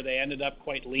categories where they ended up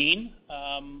quite lean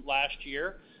last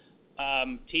year.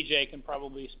 TJ can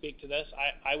probably speak to this.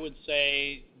 I would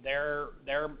say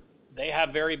they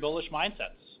have very bullish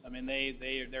mindsets. I mean,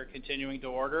 they're continuing to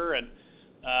order and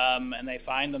they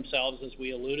find themselves, as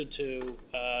we alluded to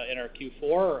in our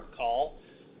Q4 call,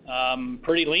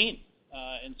 pretty lean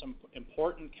in some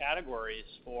important categories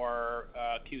for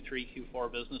Q3,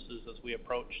 Q4 businesses as we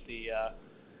approach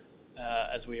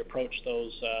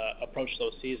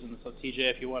those seasons. So TJ,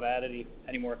 if you want to add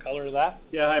any more color to that.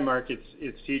 Yeah, hi Mark,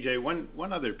 it's TJ.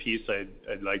 One other piece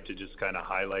I'd like to just kind of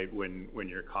highlight when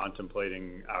you're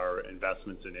contemplating our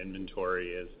investments in inventory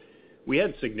is we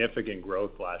had significant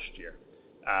growth last year.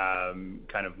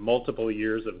 Kind of multiple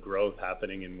years of growth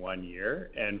happening in 1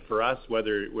 year, and for us,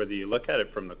 whether you look at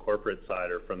it from the corporate side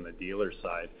or from the dealer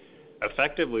side,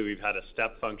 effectively we've had a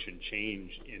step function change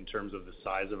in terms of the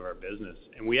size of our business,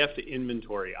 and we have to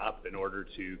inventory up in order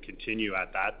to continue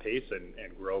at that pace and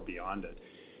grow beyond it.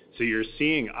 So you're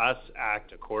seeing us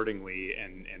act accordingly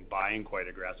and buying quite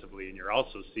aggressively, and you're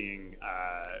also seeing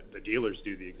the dealers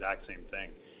do the exact same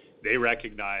thing. They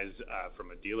recognize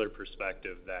from a dealer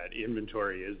perspective that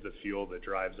inventory is the fuel that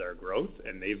drives our growth,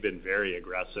 and they've been very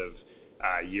aggressive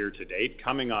year to date,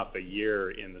 coming off a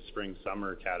year in the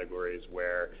spring-summer categories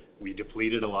where we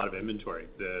depleted a lot of inventory.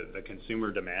 The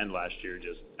consumer demand last year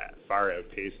just far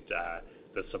outpaced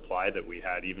the supply that we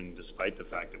had, even despite the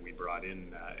fact that we brought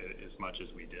in as much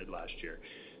as we did last year.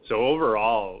 So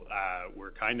overall,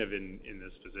 we're kind of in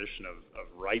this position of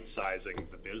right-sizing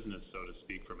the business, so to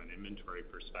speak, from an inventory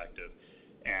perspective.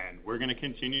 And we're going to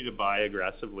continue to buy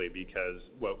aggressively because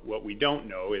what we don't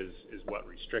know is what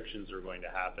restrictions are going to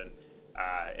happen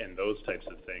and those types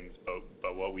of things.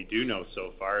 But what we do know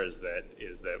so far is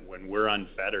that when we're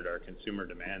unfettered, our consumer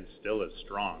demand still is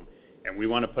strong. And we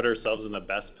want to put ourselves in the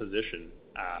best position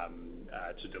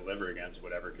to deliver against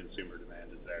whatever consumer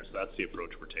demand is there. So that's the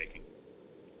approach we're taking.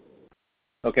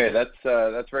 Okay,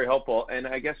 that's very helpful. And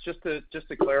I guess just to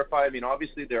clarify, I mean,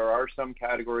 obviously there are some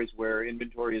categories where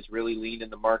inventory is really lean in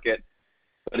the market,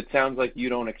 but it sounds like you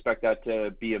don't expect that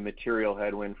to be a material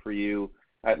headwind for you,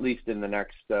 at least in the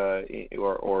next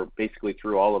or basically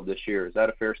through all of this year. Is that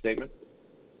a fair statement?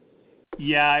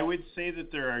 Yeah, I would say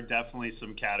that there are definitely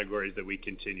some categories that we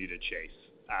continue to chase.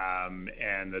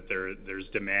 And that there's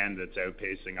demand that's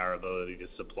outpacing our ability to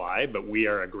supply, but we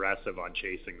are aggressive on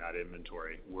chasing that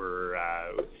inventory. We're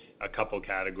a couple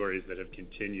categories that have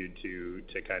continued to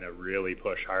kind of really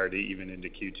push hard even into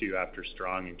Q2 after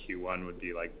strong in Q1 would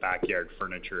be like backyard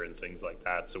furniture and things like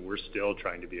that. So we're still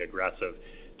trying to be aggressive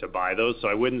to buy those. So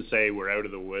I wouldn't say we're out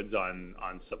of the woods on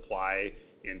supply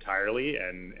entirely,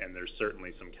 and there's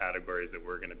certainly some categories that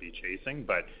we're going to be chasing,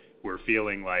 but we're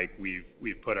feeling like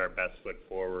we've put our best foot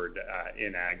forward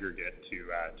in aggregate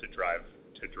to drive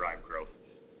growth.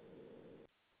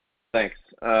 Thanks.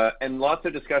 And lots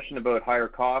of discussion about higher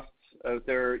costs out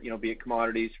there, be it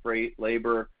commodities, freight,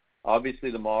 labor. Obviously,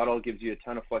 the model gives you a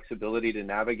ton of flexibility to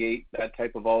navigate that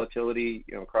type of volatility,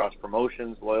 across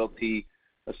promotions, loyalty,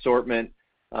 assortment.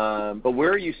 But where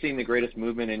are you seeing the greatest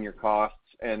movement in your costs?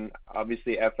 And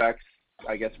obviously, FX,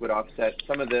 I guess, would offset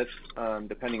some of this,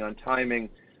 depending on timing.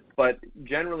 But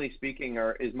generally speaking,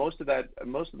 is most of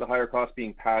the higher costs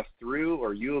being passed through, or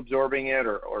are you absorbing it,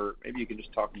 or maybe you can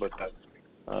just talk about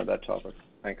that topic.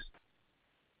 Thanks.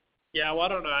 Yeah, why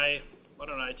don't I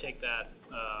take that,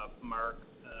 Mark?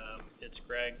 It's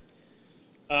Greg.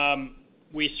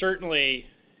 We certainly,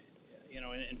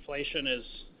 inflation is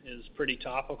pretty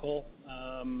topical.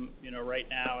 Right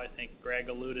now, I think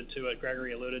Gregory alluded to it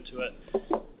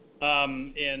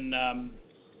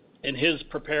in his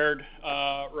prepared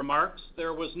remarks.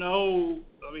 There was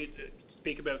let me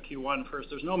speak about Q1 first.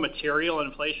 There's no material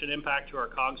inflation impact to our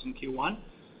COGS in Q1,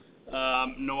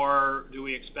 nor do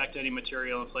we expect any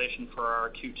material inflation for our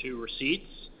Q2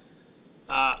 receipts.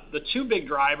 The two big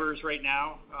drivers right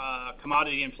now,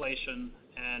 commodity inflation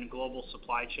and global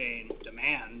supply chain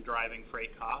demand driving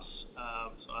freight costs.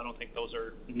 So I don't think those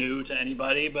are new to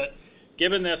anybody, but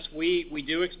given this, we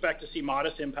do expect to see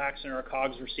modest impacts in our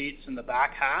COGS receipts in the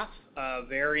back half,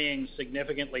 varying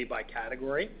significantly by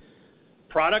category.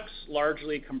 Products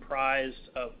largely comprised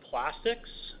of plastics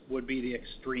would be the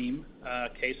extreme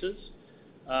cases.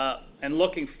 And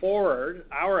looking forward,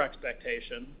 our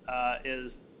expectation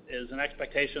is an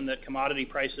expectation that commodity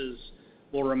prices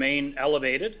will remain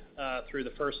elevated through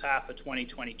the first half of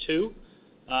 2022,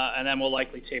 and then will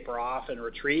likely taper off and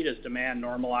retreat as demand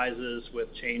normalizes with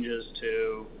changes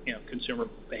to consumer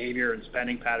behavior and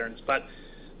spending patterns. But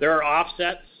there are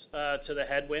offsets to the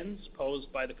headwinds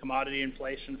posed by the commodity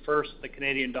inflation. First, the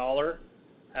Canadian dollar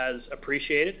has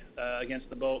appreciated against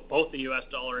both the U.S.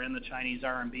 dollar and the Chinese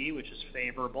RMB, which is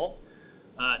favorable.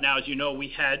 Now, as you know, we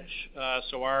hedge,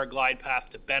 so our glide path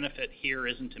to benefit here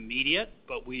isn't immediate,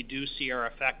 but we do see our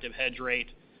effective hedge rate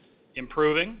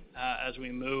improving as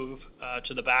we move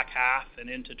to the back half and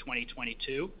into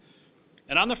 2022.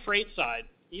 And on the freight side,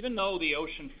 even though the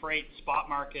ocean freight spot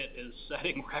market is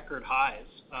setting record highs,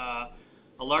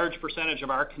 a large percentage of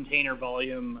our container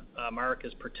volume, Mark,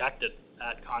 is protected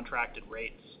at contracted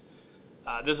rates.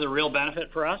 This is a real benefit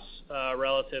for us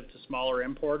relative to smaller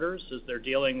importers, as they're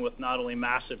dealing with not only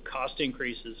massive cost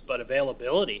increases, but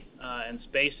availability and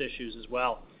space issues as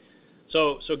well.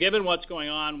 So given what's going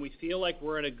on, we feel like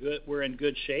we're in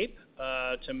good shape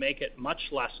to make it much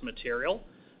less material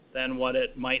than what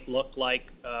it might look like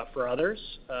for others.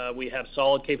 We have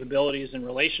solid capabilities and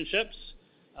relationships,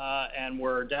 and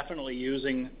we're definitely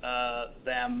using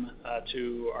them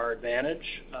to our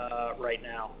advantage right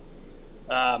now.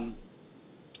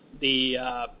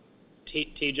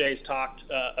 TJ's talked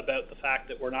about the fact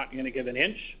that we're not going to give an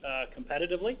inch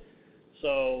competitively.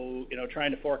 So,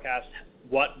 trying to forecast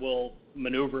what will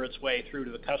maneuver its way through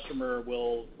to the customer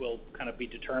will kind of be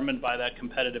determined by that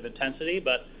competitive intensity.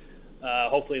 But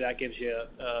hopefully that gives you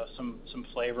some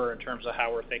flavor in terms of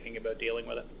how we're thinking about dealing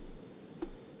with it.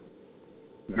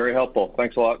 Very helpful.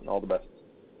 Thanks a lot, and all the best.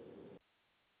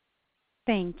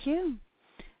 Thank you.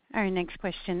 Our next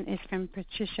question is from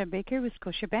Patricia Baker with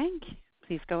Scotiabank.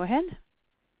 Please go ahead.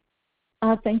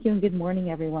 Thank you, and good morning,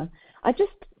 everyone. I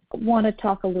just want to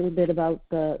talk a little bit about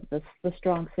the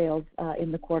strong sales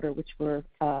in the quarter, which were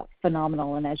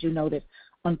phenomenal, and as you noted,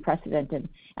 unprecedented.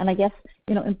 And I guess,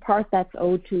 in part that's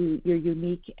owed to your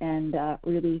unique and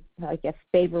really,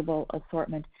 favorable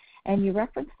assortment. And you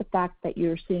referenced the fact that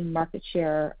you're seeing market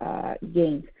share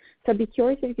gains. So I'd be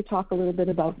curious if you could talk a little bit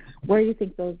about where you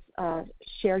think those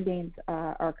share gains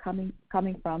are coming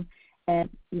from, and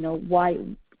why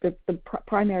the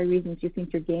primary reasons you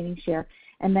think you're gaining share,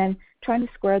 and then trying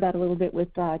to square that a little bit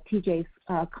with TJ's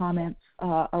comments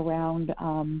around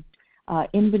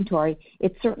inventory.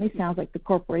 It certainly sounds like the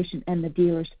corporation and the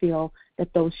dealers feel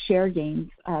that those share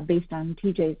gains, based on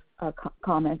TJ's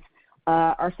comments,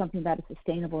 are something that is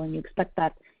sustainable, and you expect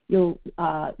that you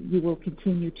will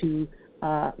continue to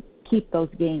keep those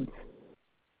gains.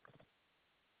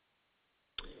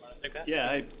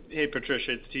 Yeah. Hey,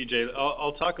 Patricia, it's TJ.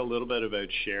 I'll talk a little bit about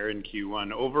share in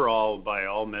Q1. Overall, by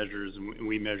all measures, and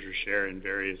we measure share in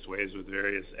various ways with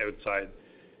various outside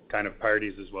kind of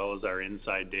parties as well as our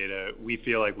inside data, we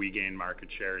feel like we gained market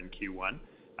share in Q1.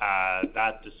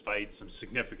 That despite some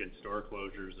significant store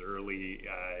closures early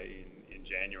in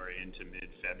January into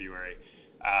mid-February.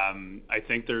 I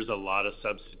think there's a lot of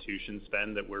substitution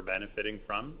spend that we're benefiting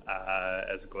from.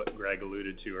 As Greg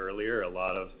alluded to earlier, a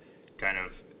lot of kind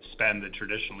of spend that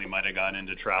traditionally might have gone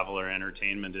into travel or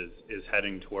entertainment is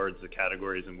heading towards the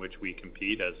categories in which we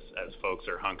compete as folks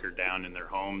are hunkered down in their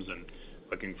homes and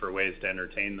looking for ways to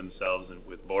entertain themselves and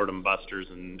with boredom busters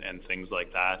and things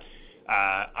like that.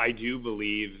 I do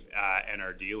believe, and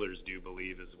our dealers do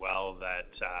believe as well,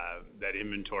 that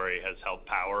inventory has helped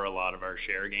power a lot of our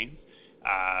share gains.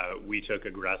 We took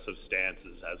aggressive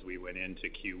stances as we went into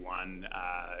Q1.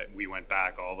 We went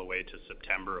back all the way to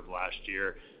September of last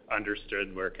year,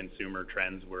 understood where consumer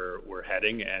trends were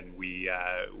heading, and we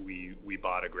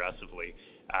bought aggressively,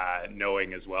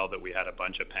 knowing as well that we had a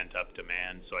bunch of pent-up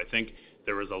demand. So I think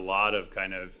there was a lot of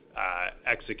kind of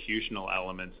executional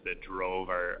elements that drove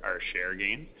our share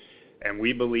gains. And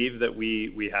we believe that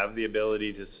we have the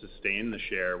ability to sustain the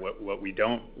share. What we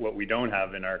don't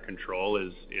have in our control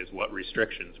is what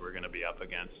restrictions we're going to be up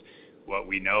against. What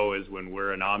we know is when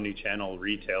we're an omni-channel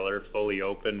retailer, fully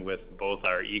open with both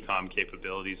our e-com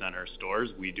capabilities and our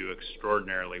stores, we do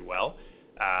extraordinarily well.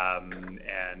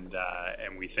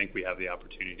 and we think we have the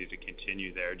opportunity to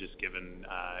continue there, just given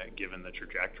the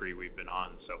trajectory we've been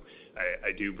on. So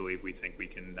I do believe we think we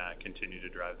can continue to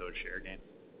drive those share gains.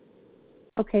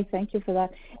 Okay, thank you for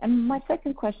that. And my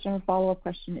second question, or follow-up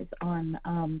question, is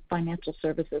on financial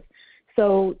services.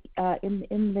 So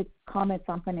in the comments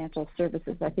on financial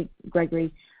services, I think,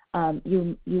 Gregory,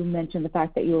 you mentioned the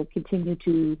fact that you'll continue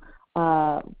to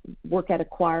work at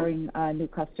acquiring new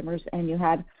customers, and you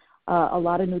had a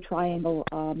lot of new Triangle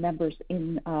members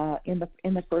in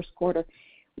the first quarter.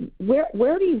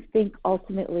 Where do you think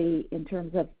ultimately, in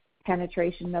terms of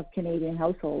penetration of Canadian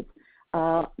households,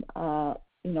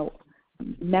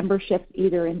 membership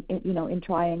either in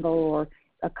Triangle or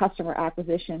a customer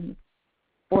acquisition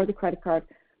for the credit card,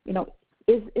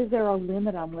 is there a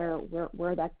limit on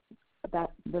where that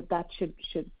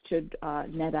should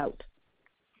net out?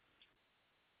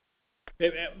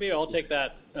 Maybe I'll take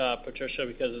that, Patricia,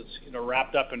 because it's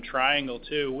wrapped up in Triangle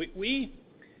too. We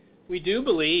do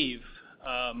believe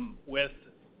with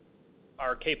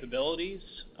our capabilities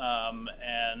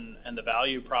and the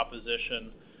value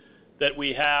proposition that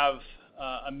we have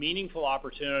a meaningful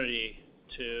opportunity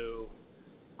to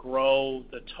grow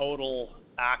the total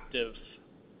active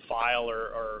file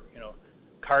or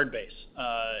card base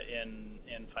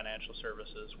in financial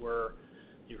services.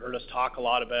 You've heard us talk a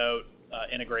lot about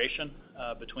integration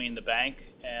between the bank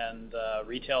and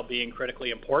retail being critically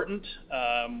important.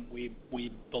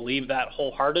 We believe that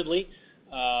wholeheartedly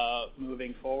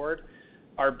moving forward.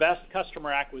 Our best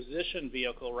customer acquisition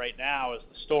vehicle right now is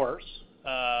the stores.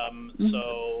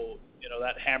 So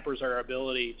that hampers our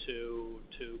ability to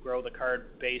grow the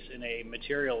card base in a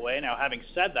material way. Now, having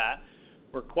said that,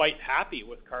 we're quite happy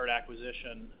with card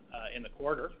acquisition in the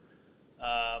quarter,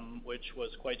 which was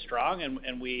quite strong,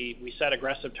 and we set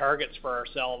aggressive targets for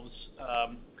ourselves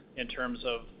in terms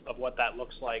of what that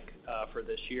looks like for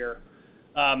this year.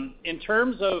 In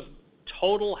terms of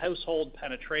total household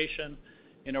penetration,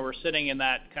 we're sitting in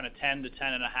that kind of 10 to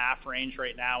 10.5 range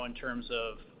right now in terms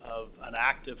of an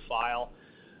active file.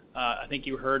 I think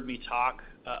you heard me talk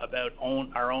about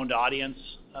our owned audience,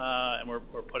 and we're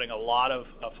putting a lot of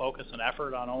focus and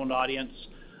effort on owned audience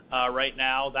right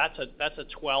now. That's at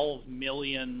 12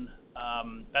 million.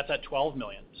 That's at 12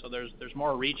 million. So there's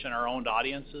more reach in our owned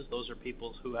audiences. Those are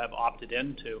people who have opted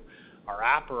into our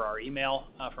app or our email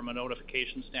from a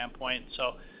notification standpoint.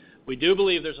 So we do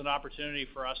believe there's an opportunity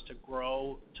for us to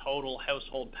grow total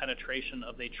household penetration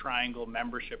of the Triangle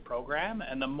membership program,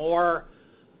 and the more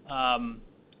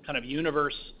kind of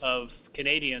universe of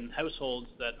Canadian households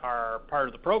that are part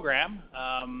of the program,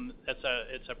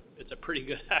 it's a pretty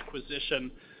good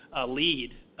acquisition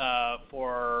lead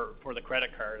for the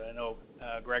credit card. I know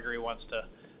Gregory wants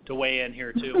to weigh in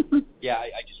here too. Yeah,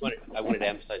 I wanted to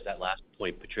emphasize that last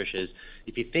point, Patricia. Is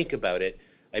if you think about it,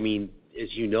 I mean,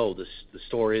 as you know, the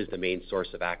store is the main source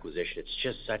of acquisition. It's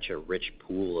just such a rich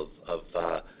pool of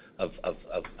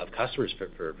customers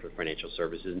for financial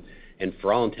services, and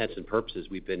for all intents and purposes,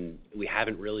 we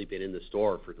haven't really been in the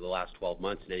store for the last 12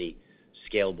 months in any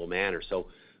scalable manner. So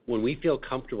when we feel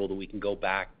comfortable that we can go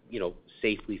back,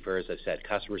 safely for, as I've said,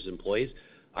 customers and employees,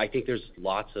 I think there's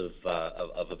lots of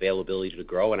availability to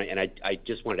grow, and I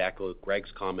just wanted to echo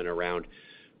Greg's comment around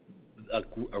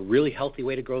a really healthy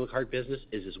way to grow the card business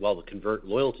is as well to convert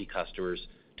loyalty customers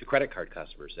to credit card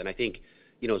customers. And I think,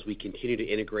 as we continue to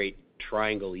integrate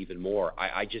Triangle even more,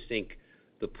 I just think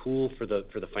the pool for the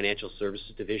financial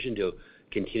services division to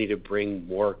continue to bring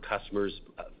more customers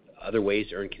other ways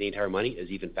to earn Canadian Tire money is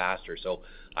even faster. So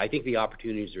I think the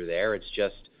opportunities are there. It's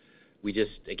just, I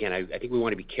think we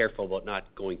want to be careful about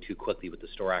not going too quickly with the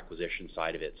store acquisition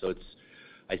side of it. So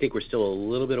I think we're still a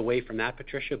little bit away from that,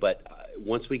 Patricia, but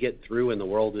once we get through and the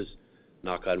world is,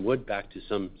 knock on wood, back to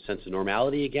some sense of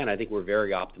normality again, I think we're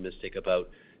very optimistic about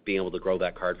being able to grow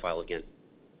that card file again.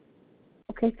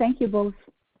 Okay, thank you both.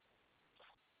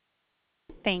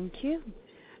 Thank you.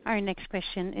 Our next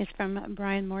question is from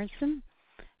Brian Morrison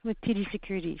with TD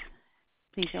Securities.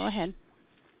 Please go ahead.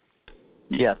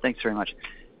 Yeah, thanks very much.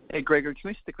 Hey, Gregory, can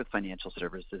we stick with financial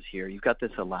services here? You've got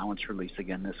this allowance release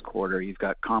again this quarter. You've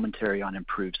got commentary on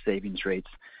improved savings rates.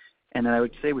 And then I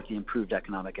would say with the improved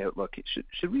economic outlook,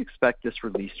 should we expect this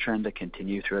release trend to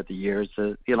continue throughout the years?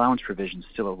 The allowance provision is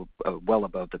still well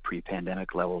above the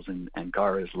pre-pandemic levels, and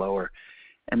GAR is lower.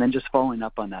 And then just following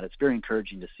up on that, it's very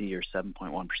encouraging to see your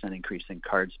 7.1% increase in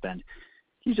card spend.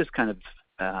 Can you just kind of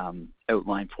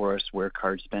outline for us where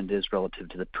card spend is relative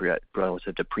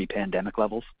to pre-pandemic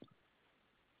levels?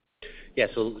 Yeah,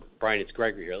 so Brian, it's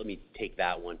Gregory here. Let me take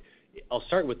that one. I'll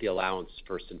start with the allowance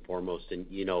first and foremost. And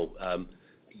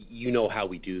you know how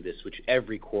we do this, which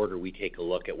every quarter we take a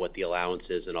look at what the allowance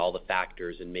is and all the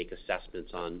factors and make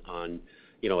assessments on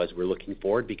as we're looking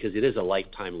forward, because it is a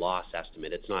lifetime loss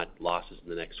estimate. It's not losses in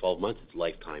the next 12 months, it's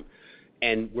lifetime.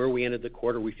 And where we ended the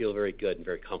quarter, we feel very good and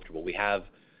very comfortable. We have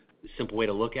the simple way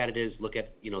to look at it is look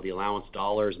at, the allowance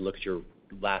dollars and look at your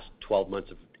last 12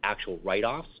 months of actual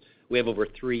write-offs. We have over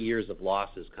 3 years of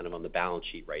losses kind of on the balance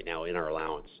sheet right now in our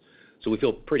allowance. So we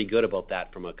feel pretty good about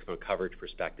that from a coverage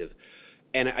perspective.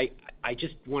 And I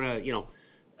just want to,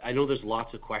 I know there's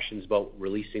lots of questions about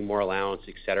releasing more allowance,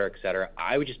 et cetera, et cetera.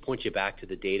 I would just point you back to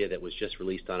the data that was just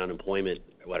released on unemployment,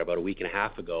 about a week and a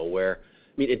half ago, where,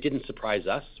 it didn't surprise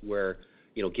us, where,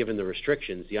 given the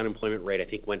restrictions, the unemployment rate, I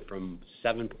think, went from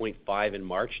 7.5 in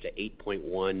March to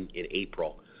 8.1 in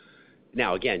April.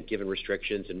 Now, again, given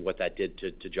restrictions and what that did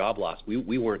to job loss,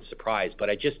 we weren't surprised. But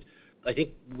I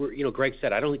think Greg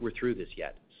said, I don't think we're through this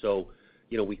yet. So,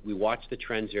 we watch the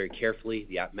trends very carefully,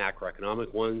 the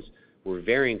macroeconomic ones. We're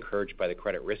very encouraged by the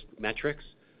credit risk metrics,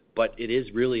 but it is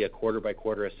really a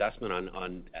quarter-by-quarter assessment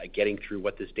on getting through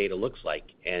what this data looks like.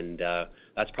 And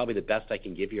that's probably the best I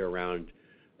can give you around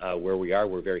where we are.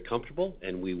 We're very comfortable,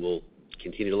 and we will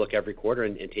continue to look every quarter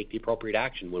and take the appropriate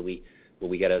action when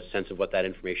we get a sense of what that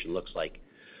information looks like.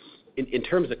 In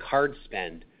terms of card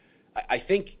spend, I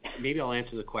think maybe I'll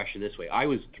answer the question this way. I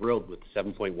was thrilled with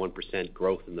 7.1%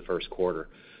 growth in the first quarter.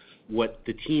 What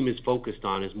the team is focused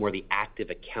on is more the active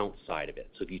account side of it.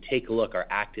 So if you take a look, our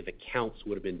active accounts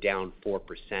would have been down 4%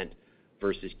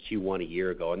 versus Q1 a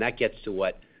year ago. And that gets to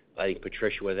what I think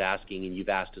Patricia was asking, and you've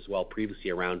asked as well previously,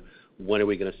 around when are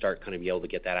we going to start kind of be able to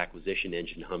get that acquisition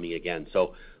engine humming again.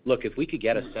 So look, if we could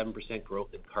get a 7% growth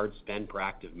in card spend per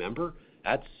active member,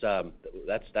 that's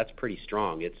pretty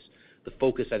strong. It's the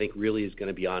focus, I think, really is going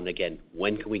to be on, again,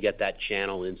 when can we get that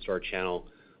channel, in-store channel,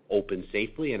 open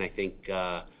safely? And I think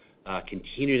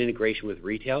continued integration with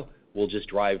retail will just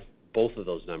drive both of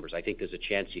those numbers. I think there's a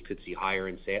chance you could see higher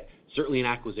in sales, certainly in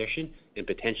acquisition, and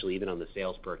potentially even on the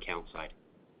sales per account side.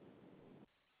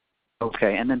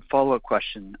 Okay, and then follow-up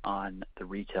question on the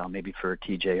retail, maybe for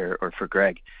TJ or for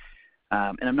Greg.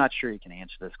 And I'm not sure you can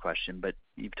answer this question, but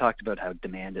you've talked about how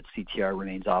demand at CTR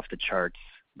remains off the charts.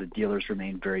 The dealers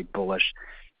remain very bullish.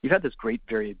 You've had this great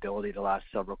variability the last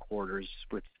several quarters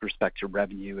with respect to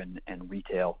revenue and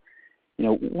retail.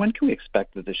 When can we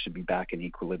expect that this should be back in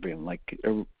equilibrium?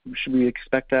 Should we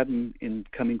expect that in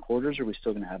coming quarters, or are we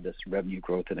still going to have this revenue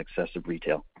growth in excess of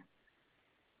retail?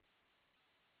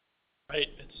 Right.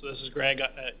 This is Greg.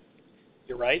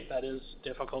 You're right. That is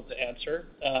difficult to answer.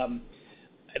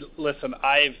 Listen,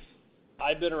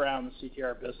 I've been around the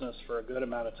CTR business for a good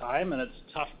amount of time, and it's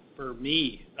tough for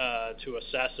me to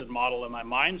assess and model in my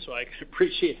mind, so I can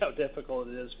appreciate how difficult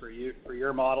it is for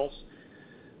your models.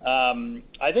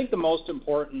 I think the most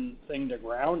important thing to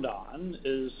ground on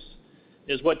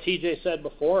is what TJ said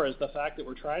before, is the fact that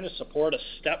we're trying to support a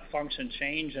step function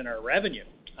change in our revenue.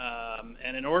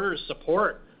 And in order to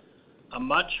support a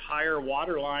much higher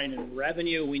waterline in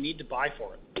revenue, we need to buy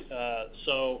for it.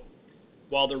 So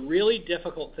while the really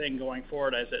difficult thing going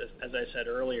forward, as I said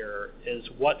earlier, is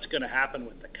what's going to happen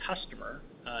with the customer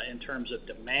in terms of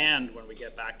demand when we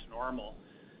get back to normal,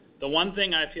 the one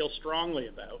thing I feel strongly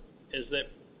about is that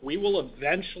we will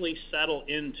eventually settle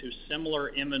into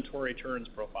similar inventory turns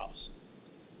profiles.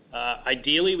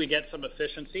 Ideally, we get some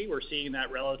efficiency. We're seeing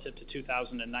that relative to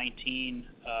 2019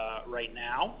 right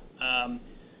now.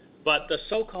 But the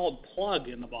so-called plug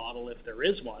in the bottle, if there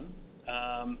is one,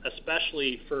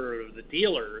 especially for the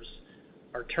dealers,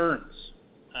 are turns.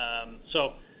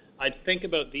 So I'd think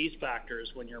about these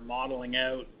factors when you're modeling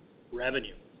out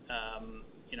revenue.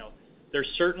 There's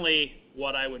certainly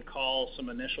what I would call some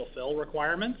initial fill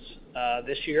requirements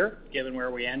this year, given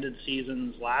where we ended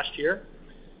seasons last year.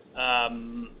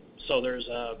 So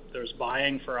there's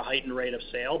buying for a heightened rate of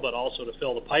sale, but also to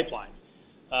fill the pipeline.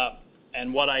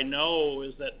 And what I know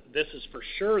is that this is for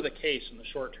sure the case in the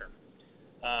short term,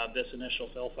 this initial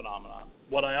fill phenomenon.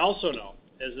 What I also know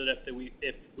is that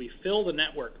if we fill the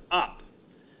network up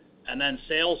and then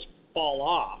sales fall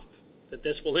off, that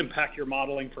this will impact your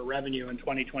modeling for revenue in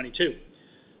 2022.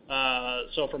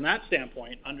 So from that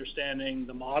standpoint, understanding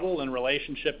the model and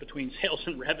relationship between sales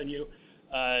and revenue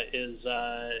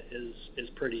is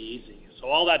pretty easy. So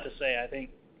all that to say, I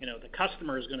think the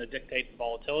customer is going to dictate the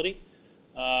volatility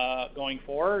going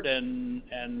forward, and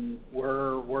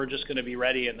we're just going to be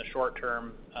ready in the short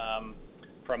term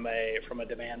from a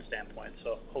demand standpoint.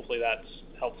 So hopefully that's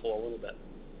helpful a little bit.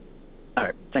 All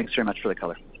right. Thanks very much for the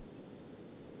color.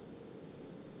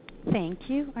 Thank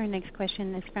you. Our next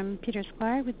question is from Peter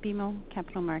Sklar with BMO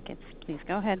Capital Markets. Please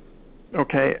go ahead.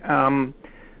 Okay. I'm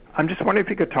just wondering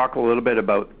if you could talk a little bit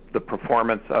about the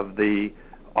performance of the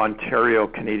Ontario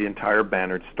Canadian Tire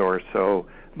bannered stores. So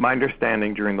my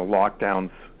understanding during the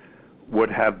lockdowns would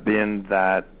have been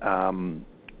that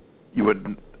you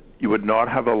would not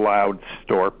have allowed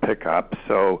store pickup.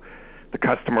 So the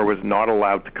customer was not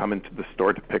allowed to come into the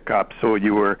store to pick up. So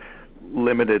you were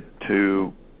limited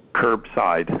to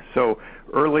curbside. So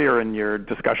earlier in your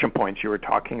discussion points, you were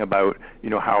talking about,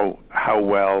 how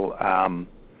well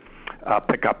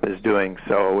pickup is doing.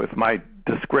 So if my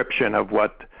description of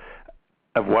what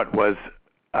was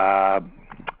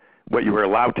what you were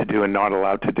allowed to do and not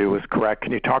allowed to do was correct,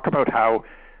 can you talk about how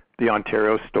the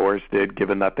Ontario stores did,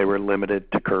 given that they were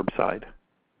limited to curbside?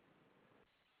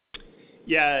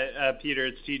 Yeah, Peter,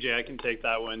 it's TJ. I can take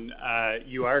that one.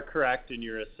 You are correct in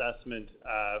your assessment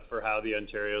for how the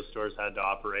Ontario stores had to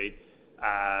operate.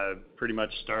 Pretty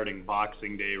much starting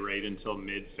Boxing Day right until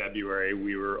mid-February,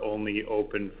 we were only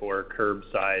open for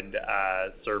curbside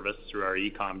service through our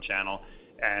e-com channel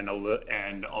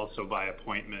and also by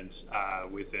appointment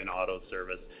within auto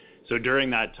service. So during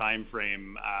that time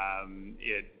frame,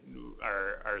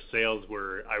 our sales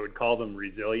were, I would call them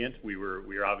resilient. We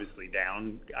were obviously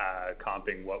down,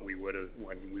 comping what we would have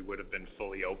when we would have been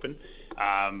fully open.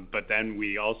 But then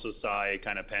we also saw a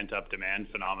kind of pent-up demand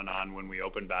phenomenon when we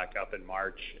opened back up in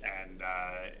March and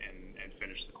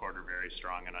finished the quarter very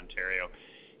strong in Ontario.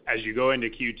 As you go into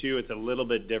Q2, it's a little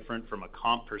bit different from a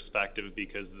comp perspective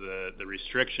because the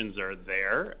restrictions are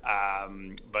there.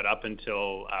 But up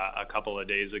until a couple of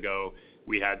days ago,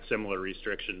 we had similar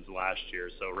restrictions last year.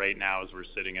 So right now, as we're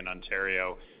sitting in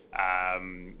Ontario,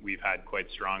 we've had quite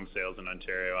strong sales in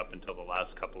Ontario up until the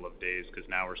last couple of days because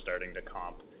now we're starting to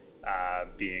comp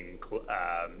being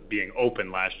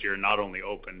open last year. Not only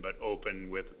open, but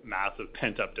open with massive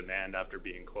pent-up demand after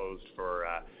being closed for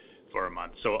a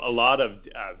month. So a lot of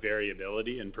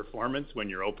variability in performance when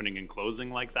you're opening and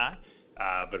closing like that,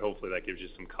 but hopefully that gives you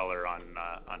some color on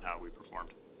how we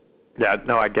performed. Yeah,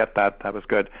 no, I get that. That was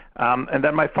good. And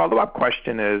then my follow-up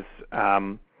question is,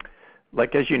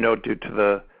 as you know, due to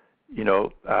the,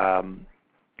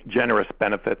 generous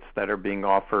benefits that are being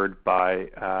offered by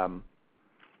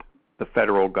the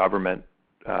federal government,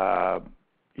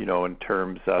 in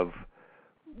terms of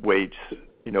wage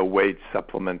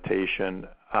supplementation,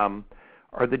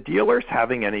 are the dealers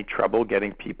having any trouble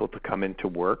getting people to come into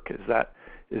work? Is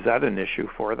that an issue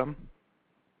for them?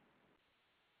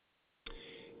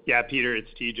 Yeah, Peter,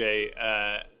 it's TJ.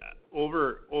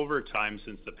 Over time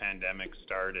since the pandemic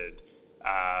started,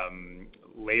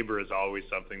 labor is always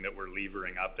something that we're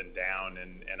levering up and down,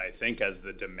 and I think as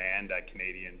the demand at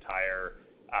Canadian Tire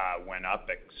went up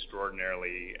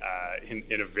extraordinarily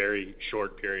in a very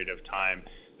short period of time,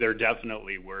 there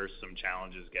definitely were some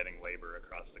challenges getting labor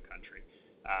across the country.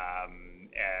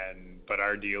 But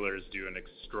our dealers do an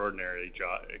extraordinarily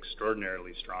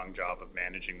strong job of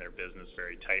managing their business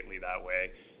very tightly that way.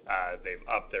 They've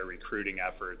upped their recruiting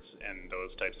efforts and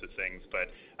those types of things. But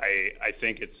I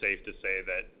think it's safe to say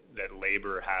that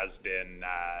labor has been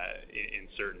in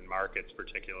certain markets,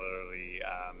 particularly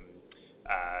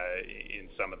in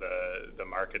some of the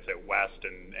markets at West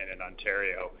and in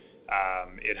Ontario.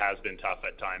 It has been tough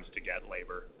at times to get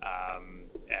labor,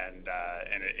 and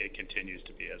it continues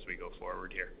to be as we go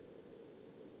forward here.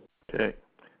 Okay.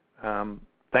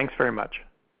 Thanks very much.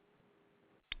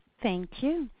 Thank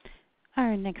you.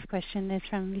 Our next question is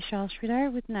from Vishal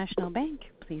Shreedhar with National Bank.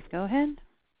 Please go ahead.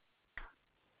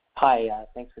 Hi,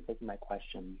 thanks for taking my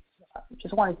question.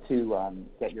 Just wanted to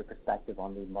get your perspective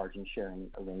on the margin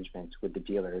sharing arrangements with the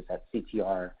dealers at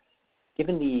CTR.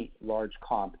 Given the large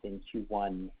comp in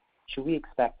Q1, should we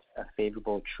expect a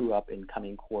favorable true-up in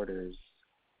coming quarters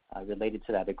related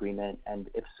to that agreement? And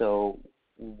if so,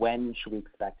 when should we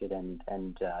expect it? And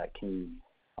can you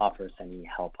offer us any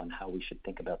help on how we should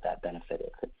think about that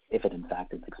benefit if it in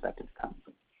fact is expected to come?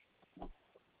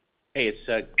 Hey,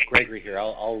 it's Gregory here.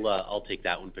 I'll take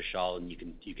that one, Vishal, and you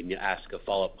can ask a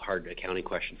follow-up hard accounting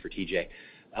question for TJ.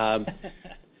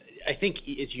 I think,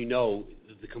 as you know,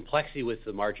 the complexity with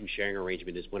the margin sharing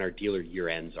arrangement is when our dealer year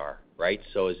ends are, right?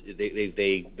 So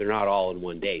they're not all in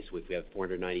one day. So if we have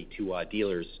 492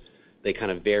 dealers, they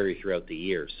kind of vary throughout the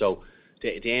year. So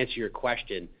to answer your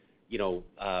question,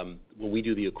 when we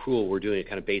do the accrual, we're doing it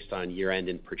kind of based on year end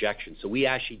and projection. So we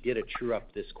actually did a true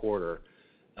up this quarter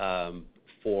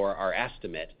for our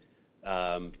estimate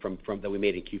from that we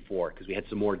made in Q4 because we had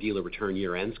some more dealer return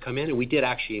year ends come in, and we did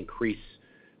actually increase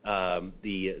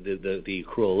the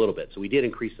accrual a little bit. So we did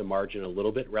increase the margin a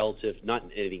little bit relative, not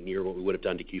anything near what we would have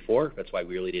done to Q4. That's why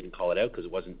we really didn't call it out because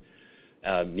it wasn't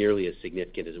nearly as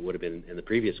significant as it would have been in the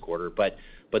previous quarter. But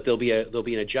there'll be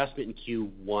an adjustment in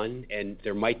Q1, and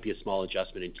there might be a small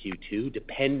adjustment in Q2,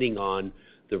 depending on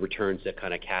the returns that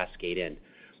kind of cascade in.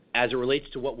 As it relates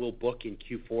to what we'll book in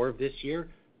Q4 of this year,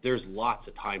 there's lots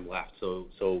of time left. So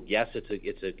yes,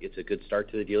 it's a good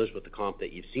start to the dealers with the comp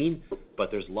that you've seen,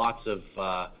 but there's lots of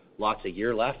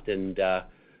year left, and I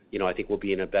think we'll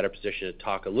be in a better position to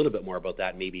talk a little bit more about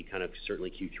that, maybe kind of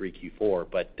certainly Q3, Q4.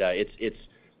 But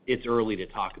it's early to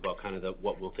talk about kind of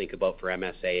what we'll think about for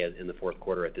MSA in the fourth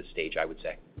quarter at this stage, I would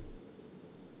say.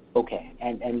 Okay,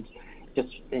 and just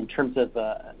in terms of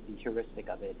the heuristic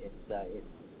of it,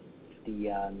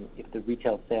 if the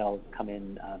retail sales come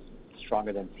in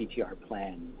stronger than CTR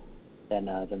plan, then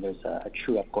there's a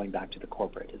true-up going back to the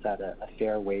corporate. Is that a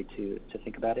fair way to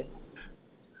think about it?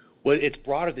 Well, it's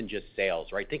broader than just sales,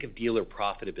 right? Think of dealer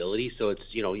profitability. So it's,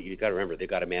 you've got to remember, they've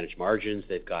got to manage margins,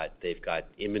 they've got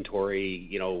inventory,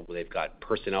 they've got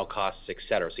personnel costs, et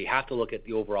cetera. So you have to look at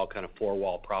the overall kind of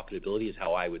four-wall profitability is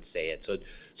how I would say it.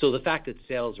 So the fact that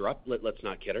sales are up, let's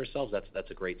not kid ourselves, that's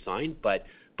a great sign, but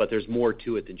there's more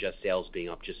to it than just sales being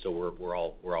up, just so we're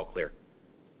all clear.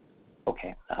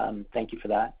 Okay, thank you for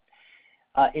that.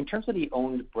 In terms of the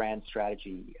owned brand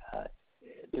strategy,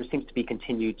 there seems to be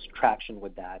continued traction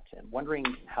with that. I'm wondering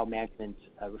how management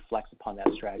reflects upon that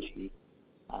strategy,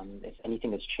 if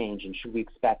anything has changed, and should we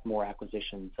expect more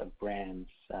acquisitions of brands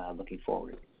looking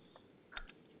forward?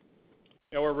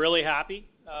 We're really happy,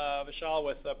 Vishal,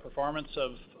 with the performance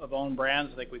of owned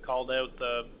brands. I think we called out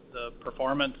the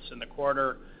performance in the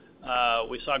quarter.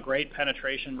 We saw great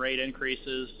penetration rate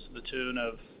increases to the tune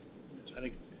of, I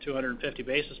think, 250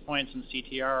 basis points in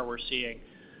CTR. We're seeing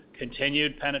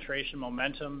continued penetration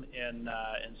momentum in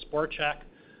Sport Chek.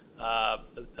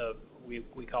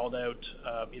 We called out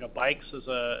bikes as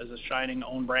a shining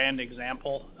own brand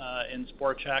example in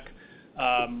Sport Chek.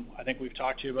 I think we've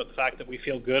talked to you about the fact that we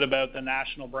feel good about the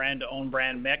national brand to own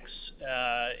brand mix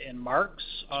in Marks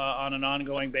on an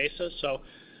ongoing basis. So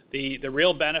the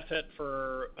real benefit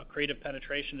for accretive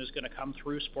penetration is going to come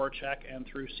through Sport Chek and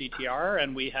through CTR,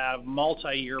 and we have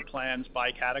multi-year plans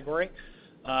by category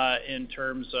in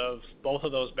terms of both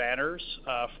of those banners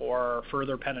for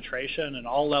further penetration and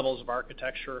all levels of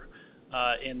architecture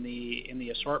in the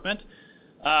assortment.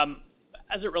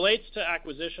 As it relates to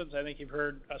acquisitions, I think you've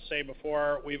heard us say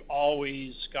before, we've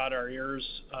always got our ears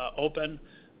open.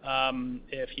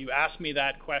 If you asked me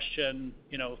that question,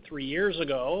 3 years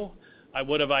ago, I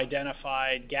would have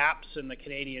identified gaps in the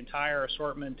Canadian Tire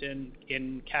assortment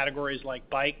in categories like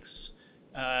bikes,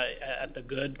 at the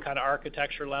good kind of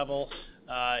architecture level,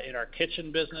 in our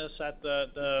kitchen business at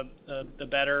the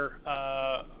better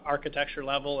architecture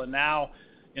level, and now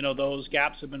those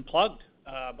gaps have been plugged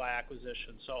by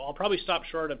acquisition. So I'll probably stop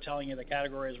short of telling you the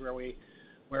categories where we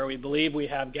believe we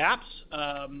have gaps,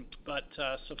 but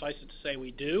suffice it to say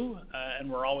we do, and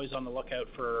we're always on the lookout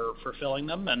for filling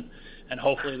them, and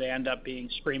hopefully they end up being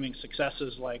screaming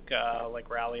successes like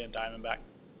Raleigh and Diamondback.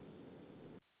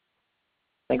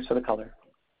 Thanks for the color.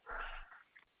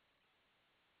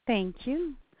 Thank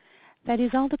you. That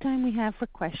is all the time we have for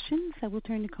questions. I will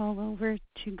turn the call over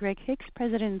to Greg Hicks,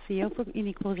 President and CEO, for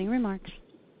any closing remarks.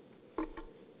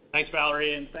 Thanks,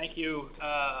 Valerie, and thank you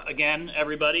again,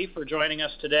 everybody, for joining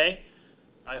us today.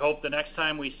 I hope the next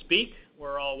time we speak,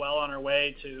 we're all well on our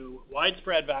way to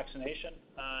widespread vaccination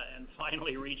and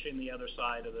finally reaching the other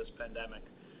side of this pandemic.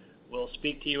 We'll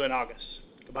speak to you in August.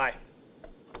 Goodbye.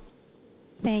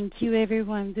 Thank you,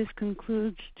 everyone. This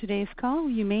concludes today's call.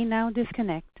 You may now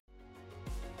disconnect.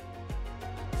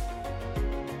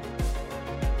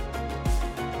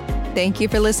 Thank you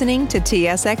for listening to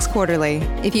TSX Quarterly.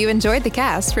 If you enjoyed the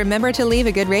cast, remember to leave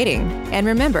a good rating. And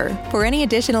remember, for any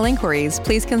additional inquiries,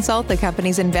 please consult the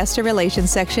company's investor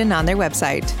relations section on their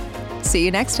website. See you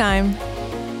next time.